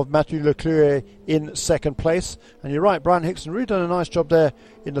of Mathieu Leclerc in second place. And you're right, Brian Hickson really done a nice job there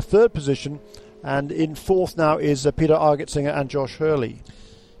in the third position. And in fourth now is Peter Argetsinger and Josh Hurley.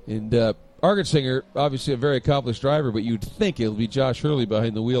 And Argetsinger, obviously a very accomplished driver, but you'd think it'll be Josh Hurley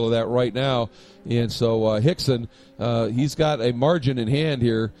behind the wheel of that right now. And so Hickson, he's got a margin in hand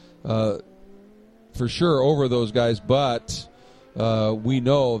here for sure over those guys, but we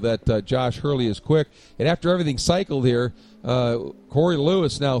know that Josh Hurley is quick. And after everything cycled here, Corey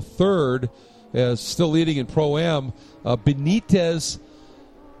Lewis now third, still leading in Pro-Am. Benitez,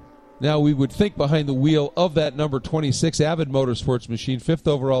 now we would think behind the wheel of that number 26 Avid Motorsports machine, fifth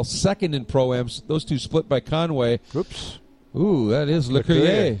overall, second in Pro-Ams. Those two split by Conway. Oops. Ooh, that is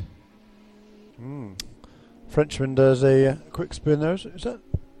Leclerc. Frenchman does a quick spin there. Is that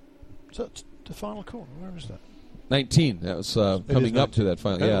the final corner? Where is that? 19. That was coming up to that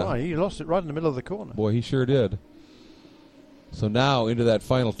final. Yeah, right. He lost it right in the middle of the corner. Boy, he sure did. So now into that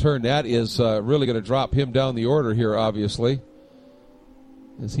final turn. That is really going to drop him down the order here, obviously,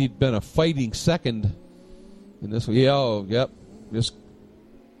 as he'd been a fighting second in this one. Just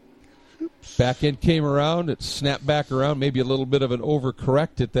back end came around. It snapped back around. Maybe a little bit of an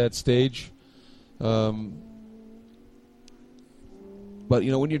overcorrect at that stage. But,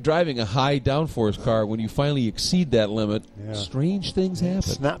 when you're driving a high downforce car, when you finally exceed that limit, strange things happen. It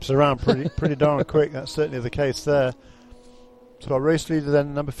snaps around pretty darn quick. That's certainly the case there. So our race leader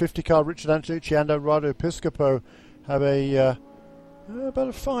then, number 50 car, Richard Antonucci and Eduardo Piscopo, have about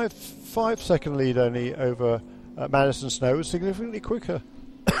a 5 second lead only over Madison Snow. It was significantly quicker.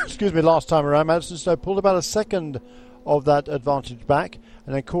 Excuse me, last time around, Madison Snow pulled about a second of that advantage back. And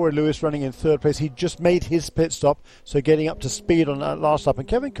and then Corey Lewis running in third place. He just made his pit stop, so getting up to speed on that last lap. And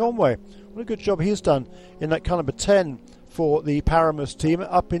Kevin Conway, what a good job he's done in that car number 10 for the Paramus team,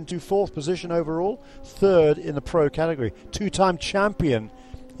 up into fourth position overall, third in the pro category. Two-time champion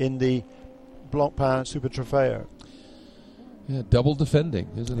in the Blancpain Super Trofeo. Yeah, double defending,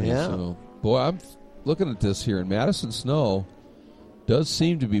 isn't he? Yeah. So, boy, I'm looking at this here, and Madison Snow does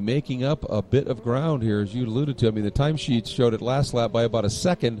seem to be making up a bit of ground here, as you alluded to. I mean, the timesheets showed it last lap by about a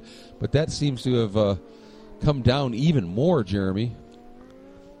second, but that seems to have come down even more, Jeremy.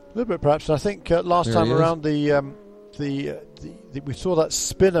 A little bit, perhaps. I think last There time he is. around, we saw that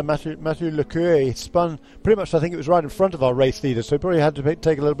spinner, Mathieu Lecoeur. He spun pretty much, I think it was right in front of our race leader, so he probably had to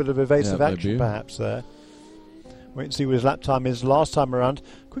take a little bit of evasive Yeah, action, maybe. perhaps, there. Wait and see what his lap time is last time around.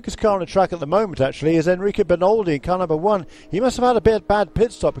 Quickest car on the track at the moment, actually, is Enrique Benoldi in car number 1. He must have had a bad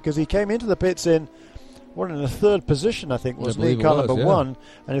pit stop, because he came into the pits in the third position, I think, wasn't he, car number 1,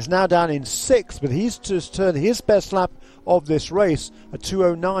 and is now down in 6th, but he's just turned his best lap of this race, a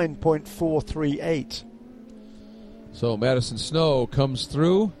 2:09.438. So Madison Snow comes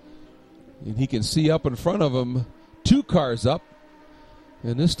through, and he can see up in front of him 2 cars up.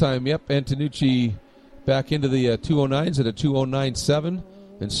 And this time, Antonucci back into the 209s at a 209.7.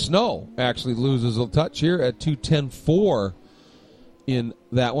 And Snow actually loses a touch here at 2:10.4 in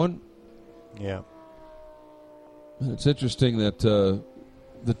that one. Yeah. And it's interesting that the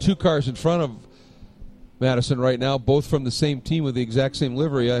 2 cars in front of Madison right now, both from the same team with the exact same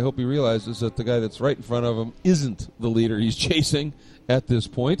livery. I hope he realizes that the guy that's right in front of him isn't the leader he's chasing at this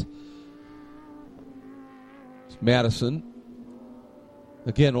point. It's Madison.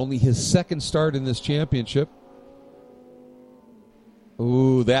 Again, only his second start in this championship.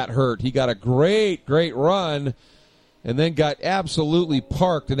 Ooh, that hurt. He got a great run and then got absolutely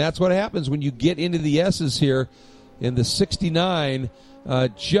parked. And that's what happens when you get into the S's here in the 69.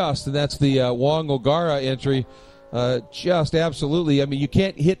 And that's the Wong O'Gara entry. Just absolutely. I mean, you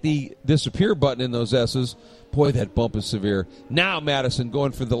can't hit the disappear button in those S's. Boy, that bump is severe. Now Madison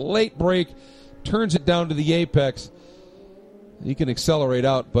going for the late break, turns it down to the apex. He can accelerate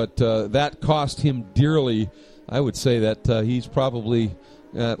out, but that cost him dearly. I would say that he's probably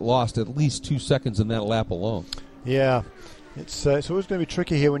lost at least 2 seconds in that lap alone. Yeah, it's always going to be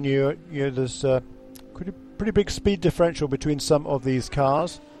tricky here when there's pretty big speed differential between some of these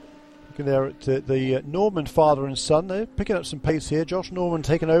cars. Looking there at the Norman father and son, they're picking up some pace here. Josh Norman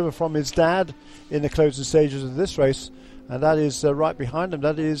taken over from his dad in the closing stages of this race, and that is right behind him.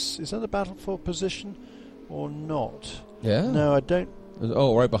 Is that a battle for position or not? Yeah. No, I don't.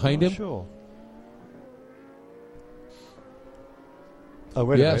 Oh, right behind him? Sure. Oh,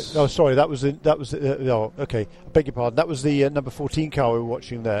 wait Yes. a minute. Oh, sorry. Okay. I beg your pardon. That was the number 14 car we were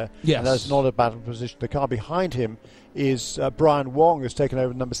watching there. Yes. And that's not a battle position. The car behind him is Brian Wong, who's taken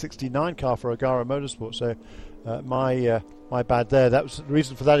over number 69 car for O'Gara Motorsport. So my bad there. That was the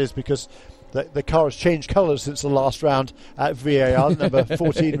reason for that is because the car has changed colours since the last round at VAR. Number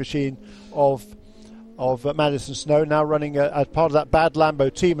 14 machine of Madison Snow, now running as part of that bad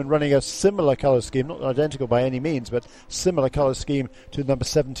Lambo team and running a similar colour scheme, not identical by any means, but similar colour scheme to number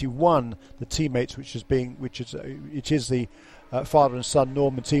 71, the teammates, which is the father and son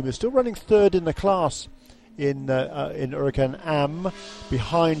Norman team, is still running third in the class in Hurricane Am,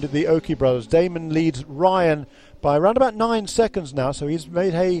 behind the Oakey brothers. Damon leads Ryan by around about 9 seconds now, so he's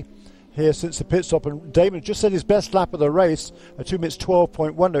made hay here since the pit stop, and Damon just set his best lap of the race, a 2 minutes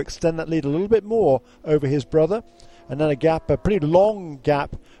 12.1, to extend that lead a little bit more over his brother, and then a pretty long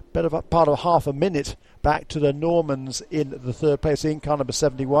gap, part of half a minute back to the Normans in the third place in car number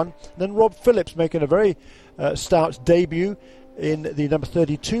 71. And then Rob Phillips making a very stout debut in the number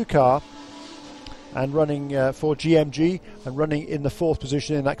 32 car and running for GMG and running in the fourth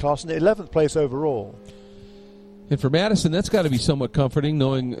position in that class, and the 11th place overall. And for Madison, that's got to be somewhat comforting,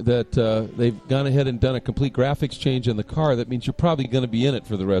 knowing that they've gone ahead and done a complete graphics change on the car. That means you're probably going to be in it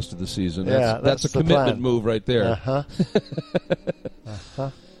for the rest of the season. That's a commitment plan. move right there.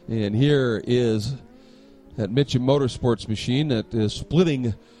 And here is that Mitchum Motorsports machine that is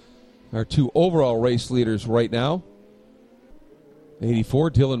splitting our 2 overall race leaders right now.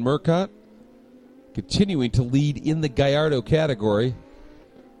 84, Dylan Murcott, continuing to lead in the Gallardo category.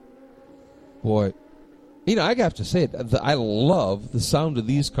 Boy, I have to say it. I love the sound of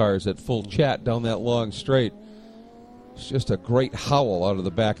these cars at full chat down that long straight. It's just a great howl out of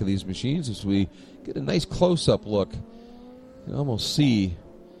the back of these machines as we get a nice close-up look. You can almost see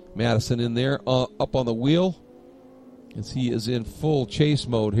Madison in there up on the wheel as he is in full chase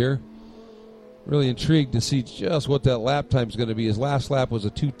mode here. Really intrigued to see just what that lap time is going to be. His last lap was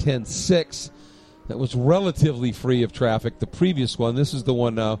a 2:10.6. that was relatively free of traffic. The previous one, this is the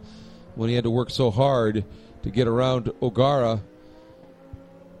one now when he had to work so hard to get around O'Gara,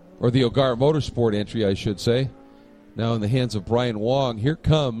 or the O'Gara Motorsport entry, I should say. Now in the hands of Brian Wong. Here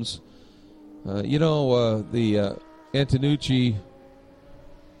comes, the Antonucci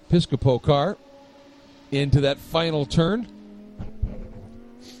Piscopo car into that final turn.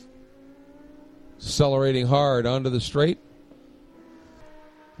 Accelerating hard onto the straight.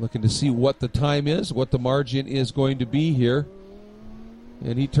 Looking to see what the time is, what the margin is going to be here.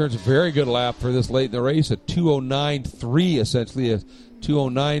 And he turns a very good lap for this late in the race, a 2:09.3, essentially, a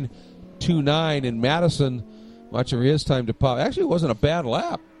 2:09.29. And Madison, watching for his time to pop. Actually, it wasn't a bad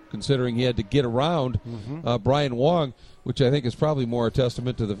lap, considering he had to get around Brian Wong, which I think is probably more a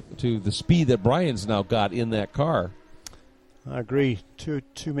testament to the speed that Brian's now got in that car. I agree. 2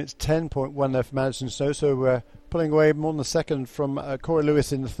 minutes 10.1 there for Madison Snow. So we're pulling away more than a second from Corey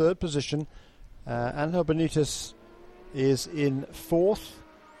Lewis in the third position. Angel Benitez is in fourth,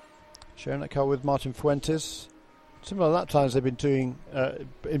 sharing that car with Martin Fuentes. Similar lap times they've been doing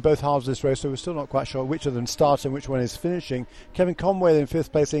in both halves of this race, so we're still not quite sure which of them started and which one is finishing. Kevin Conway in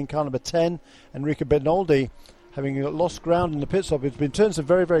fifth place in car number 10. Enrico Bernoldi, having lost ground in the pit stop, it's been turning some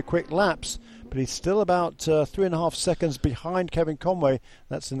very, very quick laps, but he's still about 3.5 seconds behind Kevin Conway.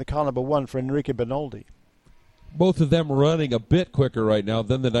 That's in the car number 1 for Enrico Bernoldi. Both of them running a bit quicker right now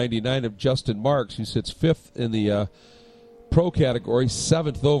than the 99 of Justin Marks, who sits fifth in the pro category,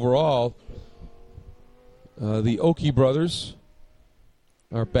 7th overall. The Oki brothers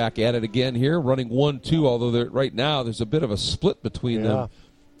are back at it again here, running 1-2, although right now there's a bit of a split between them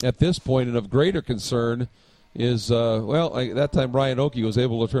at this point, and of greater concern is, that time Ryan Oki was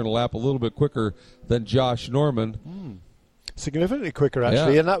able to turn a lap a little bit quicker than Josh Norman. Significantly quicker,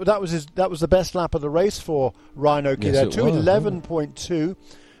 actually, and that was the best lap of the race for Ryan Oki there, 2:11.2,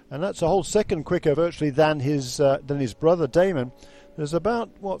 and that's a whole second quicker virtually than his brother Damon. There's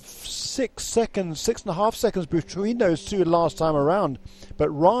about 6.5 seconds between those two last time around, but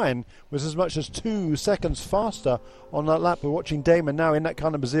Ryan was as much as 2 seconds faster on that lap. We're watching Damon now in that car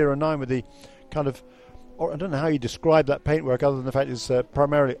number 09 with the kind of, I don't know how you describe that paintwork other than the fact it's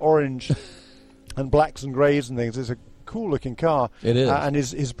primarily orange and blacks and greys and things. It's a cool-looking car. It is. And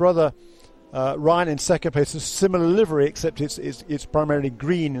his brother Ryan in second place, a similar livery, except it's primarily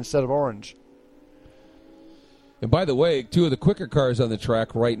green instead of orange. And by the way, two of the quicker cars on the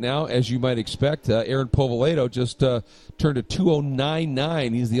track right now, as you might expect, Aaron Povolato just turned a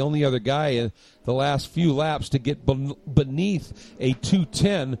 2:09.9. He's the only other guy in the last few laps to get beneath a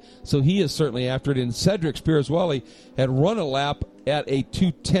 2:10, so he is certainly after it. And Cedric Spirituelli had run a lap at a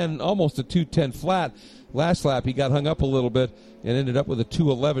 2:10, almost a 2:10 flat. Last lap he got hung up a little bit and ended up with a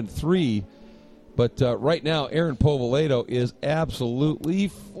 2:11.3. But right now, Aaron Povolato is absolutely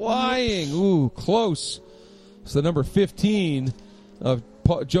flying. Ooh, close. It's the number 15 of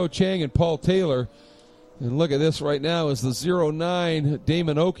Joe Chang and Paul Taylor. And look at this right now as the 09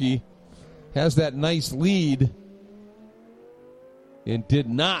 Damon Oki has that nice lead and did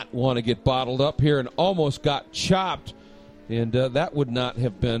not want to get bottled up here and almost got chopped. And that would not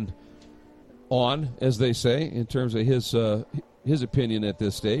have been on, as they say, in terms of his opinion at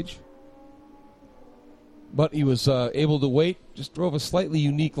this stage. But he was able to wait, just drove a slightly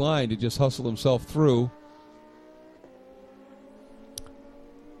unique line to just hustle himself through.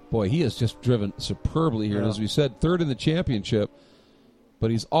 Boy, he has just driven superbly here. And as we said, third in the championship, but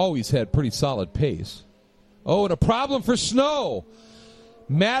he's always had pretty solid pace. Oh, and a problem for Snow.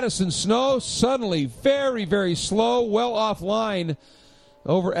 Madison Snow suddenly very, very slow, well offline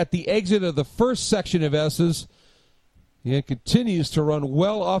over at the exit of the first section of S's. He continues to run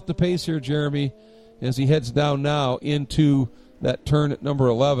well off the pace here, Jeremy, as he heads down now into that turn at number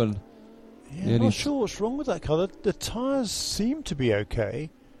 11. Yeah, I'm not sure what's wrong with that car. The tires seem to be okay.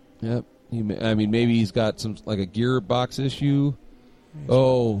 Yep. Maybe he's got some like a gearbox issue.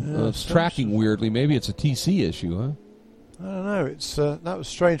 It's tracking weirdly. Maybe it's a TC issue, huh? I don't know. It's that was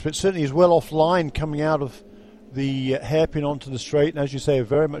strange, but certainly he's well offline coming out of the hairpin onto the straight. And as you say, a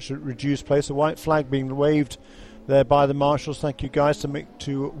very much reduced pace. A white flag being waved there by the marshals. Thank you, guys,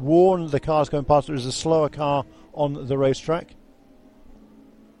 to warn the cars going past. There is a slower car on the racetrack.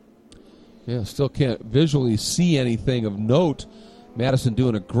 Yeah, still can't visually see anything of note. Madison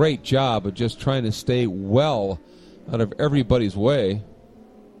doing a great job of just trying to stay well out of everybody's way.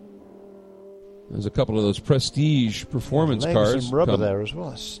 There's a couple of those prestige performance cars. Some rubber there as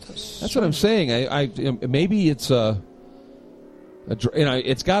well. That's what I'm saying. I maybe it's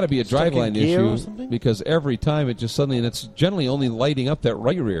it's got to be a driveline issue because every time it just suddenly, and it's generally only lighting up that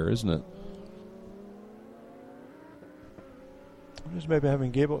right rear, isn't it? He's maybe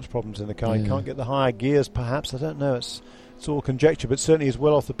having gearbox problems in the car. He can't get the higher gears, perhaps. I don't know. It's all conjecture, but certainly he's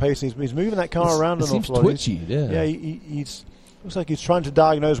well off the pace. He's moving that car around an awful lot. Twitchy, yeah. He's looks like he's trying to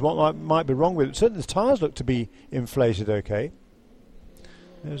diagnose what might be wrong with it. Certainly the tyres look to be inflated okay.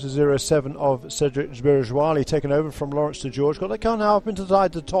 There's a 07 of Cedric Zbirajwali taken over from Lawrence de George. Got that car now up into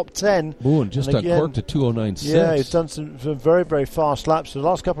the top 10. Ooh, and just uncorked to 209.6. Yeah, he's done some very, very fast laps. The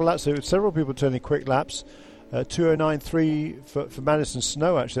last couple of laps, there were several people turning quick laps. 209.3 for Madison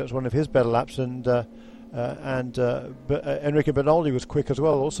Snow, actually. That's one of his better laps. And Enrique Bernaldi was quick as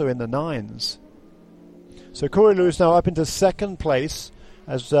well, also in the 9s. So Corey Lewis now up into second place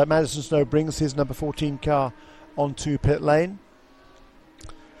as Madison Snow brings his number 14 car onto pit lane.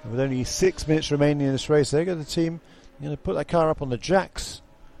 And with only 6 minutes remaining in this race, they're going to put that car up on the jacks.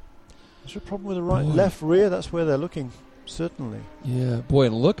 Is there a problem with the left rear? That's where they're looking, certainly. Yeah, boy,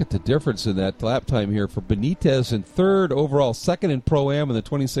 and look at the difference in that lap time here for Benitez in third overall, second in Pro-Am in the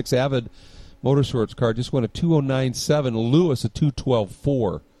 26 Avid Motorsports car. Just went a 209.7, Lewis a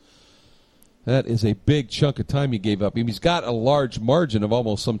 212.4. That is a big chunk of time he gave up. I mean, he's got a large margin of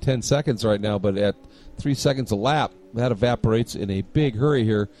almost some 10 seconds right now, but at 3 seconds a lap, that evaporates in a big hurry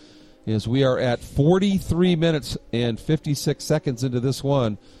here as we are at 43 minutes and 56 seconds into this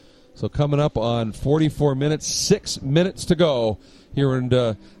one. So coming up on 44 minutes, 6 minutes to go here in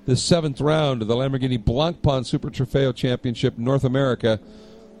the 7th round of the Lamborghini Blancpain Super Trofeo Championship North America.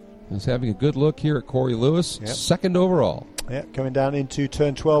 He's having a good look here at Corey Lewis, second overall. Yeah, coming down into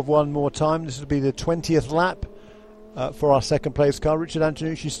turn 12 one more time. This will be the 20th lap for our second place car. Richard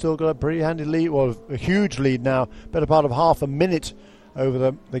Antonucci's still got a pretty handy lead, well, a huge lead now, better part of half a minute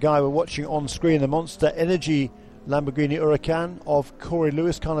over the guy we're watching on screen, the Monster Energy Lamborghini Huracan of Corey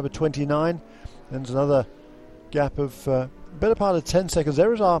Lewis, car number 29. And there's another gap of better part of 10 seconds.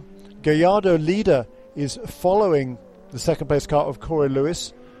 There is our Gallardo leader is following the second place car of Corey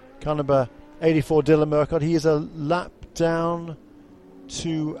Lewis, car number 84 Dylan Murcott. He is a lap down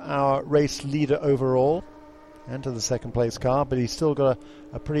to our race leader overall and to the second place car, but he's still got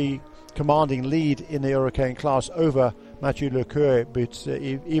a pretty commanding lead in the Huracan class over Mathieu Lecoeur, but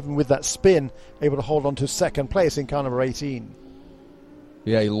even with that spin, able to hold on to second place in car number 18.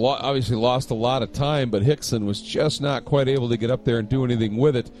 Yeah, he obviously lost a lot of time, but Hickson was just not quite able to get up there and do anything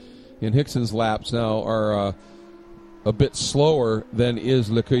with it. And Hickson's laps now are a bit slower than is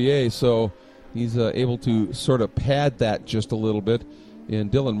Lecoeur, so he's able to sort of pad that just a little bit.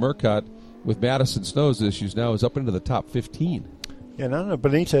 And Dylan Murcott, with Madison Snow's issues, now is up into the top 15. Yeah, no,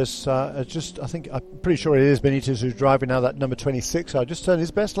 Benitez, I'm pretty sure it is Benitez who's driving now that number 26. I just turned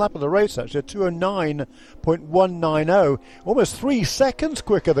his best lap of the race, actually, 209.190, almost 3 seconds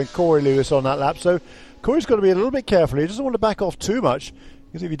quicker than Corey Lewis on that lap. So Corey's got to be a little bit careful. He doesn't want to back off too much,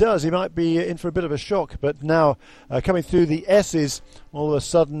 because if he does, he might be in for a bit of a shock. But now, coming through the S's, all of a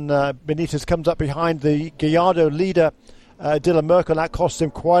sudden, Benitez comes up behind the Gallardo leader, Dylan Merkel. That costs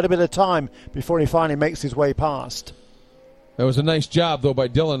him quite a bit of time before he finally makes his way past. That was a nice job, though, by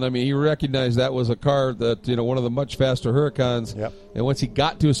Dylan. I mean, he recognized that was a car that, one of the much faster Huracans. Yep. And once he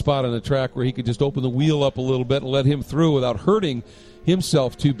got to a spot on the track where he could just open the wheel up a little bit and let him through without hurting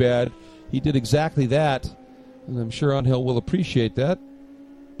himself too bad, he did exactly that. And I'm sure Angel will appreciate that.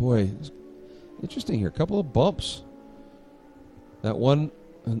 Boy, it's interesting here. A couple of bumps. That one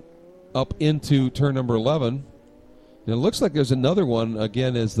up into turn number 11. And it looks like there's another one,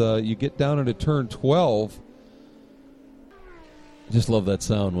 again, as you get down into turn 12. Just love that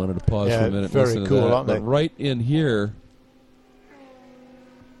sound. Wanted to pause for a minute. Very and cool, listen to that. aren't they? But right in here,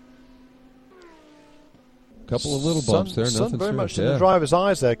 a couple of little bumps there. Nothing very much serious. in the driver's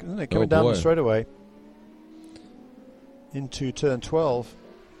eyes there, isn't it? Coming down the straightaway into turn 12.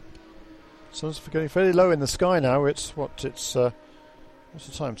 Sun's getting fairly low in the sky now. It's what's the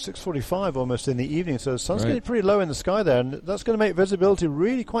time? 6:45 almost in the evening. So the sun's getting pretty low in the sky there, and that's going to make visibility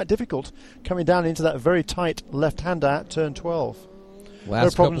really quite difficult coming down into that very tight left-hander at turn 12.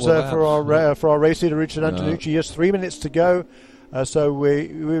 No problems there for our race leader, Richard Antonucci. Just 3 minutes to go. So we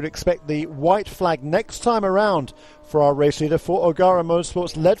would expect the white flag next time around for our race leader. For O'Gara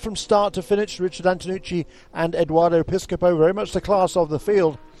Motorsports, led from start to finish, Richard Antonucci and Eduardo Piscopo, very much the class of the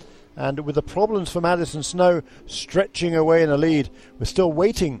field. And with the problems for Madison Snow stretching away in the lead, we're still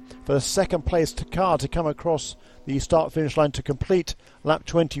waiting for the second place car to come across the start-finish line to complete lap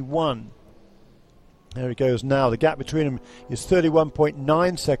 21. There he goes now. The gap between them is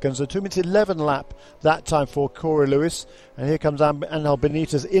 31.9 seconds. A 2 minutes 11 lap that time for Corey Lewis. And here comes Angel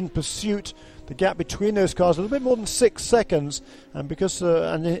Benitez in pursuit. The gap between those cars a little bit more than 6 seconds. And because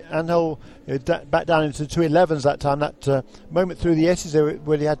Angel back down into 2.11s that time, that moment through the S's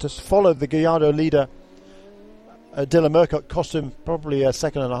where he had to follow the Gallardo leader Dylan Murcott cost him probably a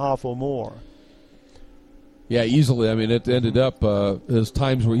second and a half or more. Yeah, easily. I mean, it ended up as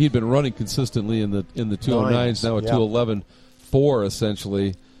times where he'd been running consistently in the 209s, now a 211.4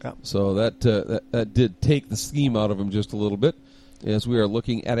 essentially. Yep. So that did take the steam out of him just a little bit. As we are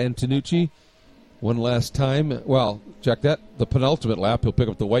looking at Antonucci one last time. Well, check that. The penultimate lap, he'll pick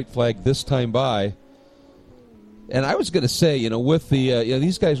up the white flag this time by. And I was going to say, with the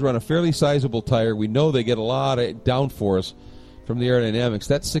these guys run a fairly sizable tire. We know they get a lot of downforce from the aerodynamics.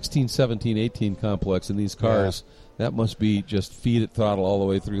 That 16, 17, 18 complex in these cars, that must be just feed it throttle all the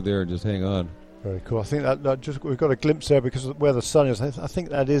way through there and just hang on. Very cool. I think that just we've got a glimpse there because of where the sun is. I think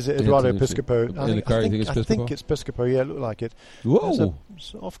that is Eduardo Piscopo. I think it's Piscopo. Yeah, it looked like it. Whoa!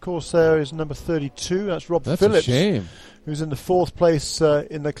 Off course there is number 32. That's Rob Phillips. That's a shame. Who's in the fourth place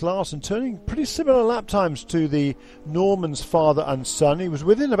in the class and turning pretty similar lap times to the Norman's father and son. He was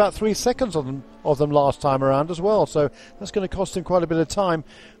within about 3 seconds of them last time around as well. So that's going to cost him quite a bit of time.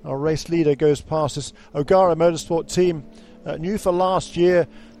 Our race leader goes past this O'Gara Motorsport team. New for last year.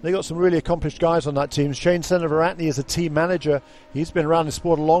 They got some really accomplished guys on that team. Shane Senaveratney is a team manager. He's been around the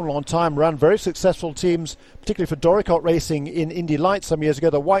sport a long, long time. Ran very successful teams, particularly for Doricott Racing in Indy Lights some years ago.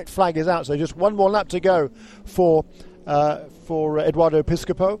 The white flag is out, so just one more lap to go for Eduardo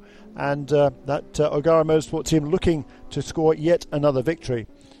Piscopo. And that O'Gara Motorsport team looking to score yet another victory.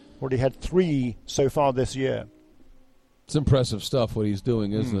 Already had 3 so far this year. It's impressive stuff what he's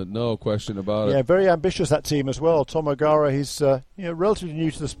doing, isn't it? No question about it. Yeah, very ambitious, that team as well. Tom O'Gara, he's relatively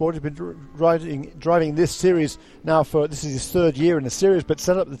new to the sport. He's been driving this series now this is his 3rd year in the series, but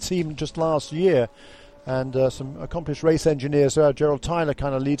set up the team just last year. And some accomplished race engineers. Gerald Tyler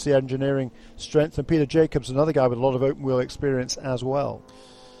kind of leads the engineering strength, and Peter Jacobs, another guy with a lot of open wheel experience as well.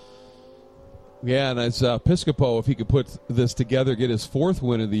 Yeah, and as Piscopo, if he could put this together, get his 4th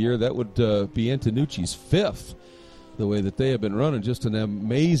win of the year, that would be Antonucci's 5th. The way that they have been running, just an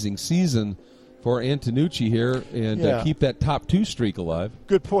amazing season for Antonucci here, and keep that top 2 streak alive.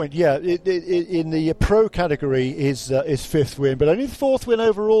 Good point. Yeah, in the pro category is 5th win, but only the 4th win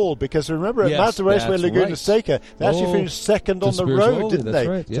overall. Because remember at Mazda Raceway Laguna Seca, they actually finished 2nd on the road, didn't they?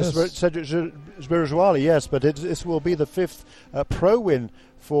 Right, yes. Cedric Spirituali, yes, but this will be the 5th pro win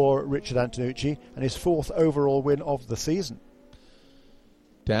for Richard Antonucci and his 4th overall win of the season.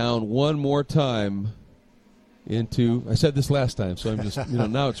 Down one more time. I said this last time, so I'm just,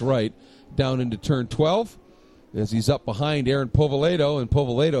 now it's right, down into turn 12 as he's up behind Aaron Povaledo, and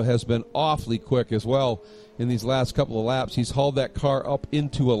Povaledo has been awfully quick as well in these last couple of laps. He's hauled that car up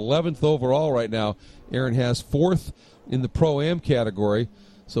into 11th overall right now. Aaron has 4th in the Pro-Am category,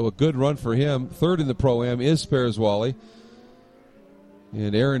 so a good run for him. 3rd in the Pro-Am is Spirituali.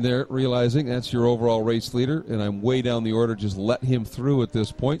 And Aaron there realizing that's your overall race leader, and I'm way down the order. Just let him through at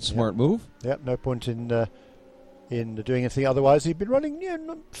this point. Smart move. Yep, no point in doing anything otherwise. He'd been running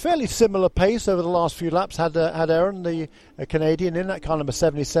fairly similar pace over the last few laps. Had Aaron, the Canadian, in that car number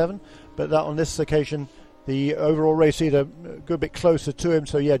 77, but that on this occasion, the overall race leader a good bit closer to him.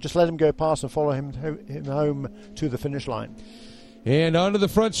 So yeah, just let him go past and follow him home to the finish line. And onto the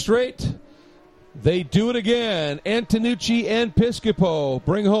front straight. They do it again. Antonucci and Piscopo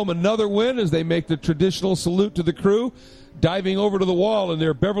bring home another win as they make the traditional salute to the crew, diving over to the wall in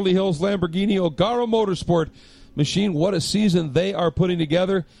their Beverly Hills Lamborghini O'Gara Motorsport machine. What a season they are putting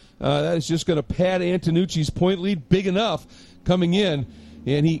together. That is just going to pad Antonucci's point lead big enough coming in,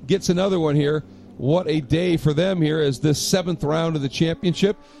 and he gets another one here. What a day for them here as this 7th round of the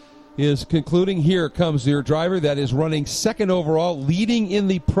championship is concluding. Here comes their driver that is running 2nd overall, leading in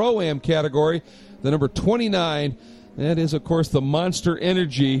the Pro-Am category, the number 29. That is, of course, the Monster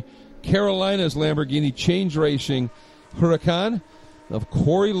Energy Carolina's Lamborghini Change Racing Huracan of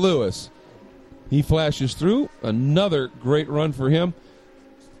Corey Lewis. He flashes through. Another great run for him.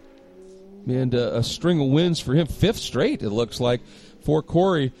 And a string of wins for him. 5th straight, it looks like, for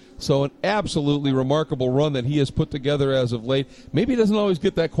Corey. So an absolutely remarkable run that he has put together as of late. Maybe he doesn't always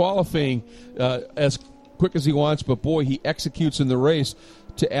get that qualifying as quick as he wants, but boy, he executes in the race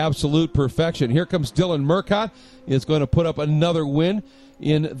to absolute perfection. Here comes Dylan Murcott. Is going to put up another win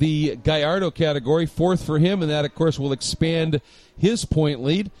in the Gallardo category. 4th for him, and that, of course, will expand his point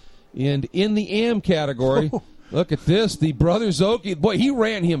lead. And in the AM category, look at this. The brothers Oki, boy, he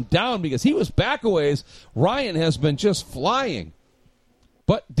ran him down because he was back a ways. Ryan has been just flying.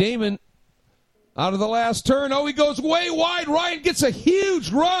 But Damon out of the last turn. Oh, he goes way wide. Ryan gets a huge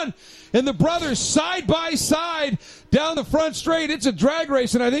run. And the brothers side by side down the front straight. It's a drag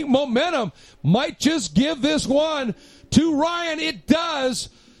race, and I think momentum might just give this one to Ryan. It does.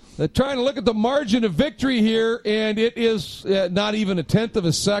 trying to look at the margin of victory here, and it is not even a tenth of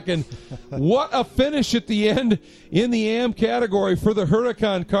a second. What a finish at the end in the AM category for the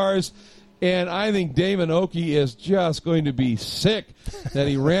Huracan cars. And I think Damon Oakey is just going to be sick that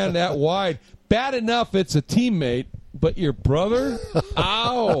he ran that wide. Bad enough it's a teammate, but your brother?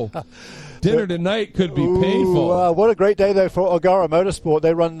 Ow! Dinner tonight could be painful. What a great day, though, for O'Gara Motorsport.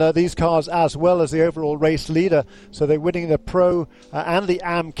 They run these cars as well as the overall race leader. So they're winning the Pro and the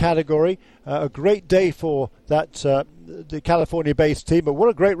AM category. A great day for that the California-based team. But what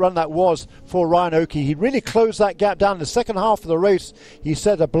a great run that was for Ryan Oakey. He really closed that gap down in the second half of the race. He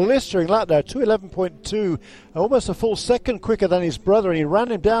set a blistering lap there, 2:11.2, almost a full second quicker than his brother, and he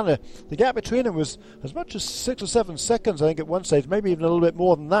ran him down. The gap between them was as much as 6 or 7 seconds, I think, at one stage, maybe even a little bit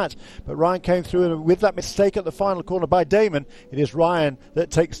more than that. But Ryan came through, and with that mistake at the final corner by Damon, it is Ryan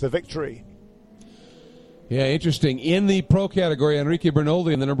that takes the victory. Yeah, interesting. In the pro category, Enrique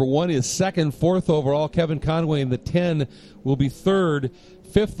Bernoldi in the number 1 is second, 4th overall. Kevin Conway in the 10 will be 3rd,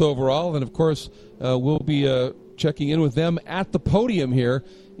 5th overall. And, of course, we'll be checking in with them at the podium here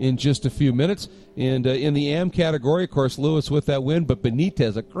in just a few minutes. And in the AM category, of course, Lewis with that win, but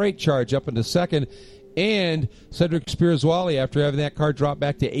Benitez, a great charge up into 2nd. And Cedric Spirituali, after having that car drop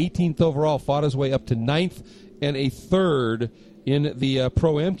back to 18th overall, fought his way up to 9th and a 3rd in the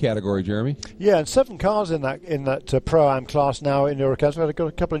Pro-Am category, Jeremy. Yeah, and 7 cars in that Pro-Am class now in Huracans. We've got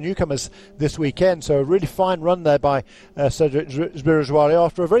a couple of newcomers this weekend, so a really fine run there by Cedric Spirituali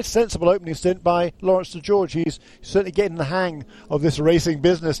after a very sensible opening stint by Lawrence DeGeorge. He's certainly getting the hang of this racing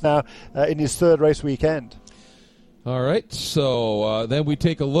business now in his 3rd race weekend. All right, so then we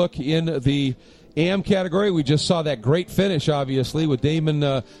take a look in the AM category. We just saw that great finish, obviously, with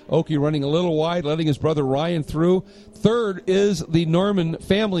Damon Oakey running a little wide, letting his brother Ryan through. 3rd is the Norman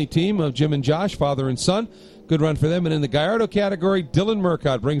family team of Jim and Josh, father and son. Good run for them. And in the Gallardo category, Dylan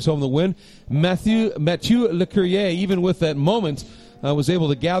Murcott brings home the win. Mathieu Lecourrier, even with that moment, was able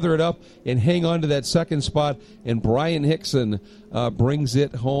to gather it up and hang on to that 2nd spot. And Brian Hickson brings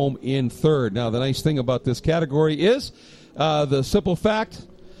it home in 3rd. Now, the nice thing about this category is the simple fact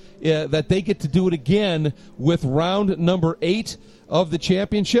that they get to do it again with round number 8 of the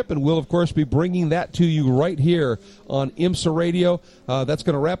championship, and we'll, of course, be bringing that to you right here on IMSA Radio. That's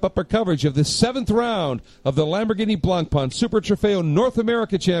going to wrap up our coverage of the 7th round of the Lamborghini Blancpain Super Trofeo North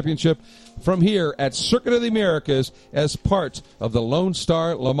America Championship from here at Circuit of the Americas as part of the Lone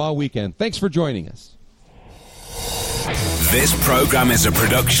Star Le Mans weekend. Thanks for joining us. This program is a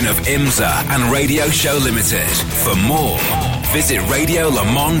production of IMSA and Radio Show Limited. For more, visit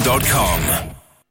radiolemans.com.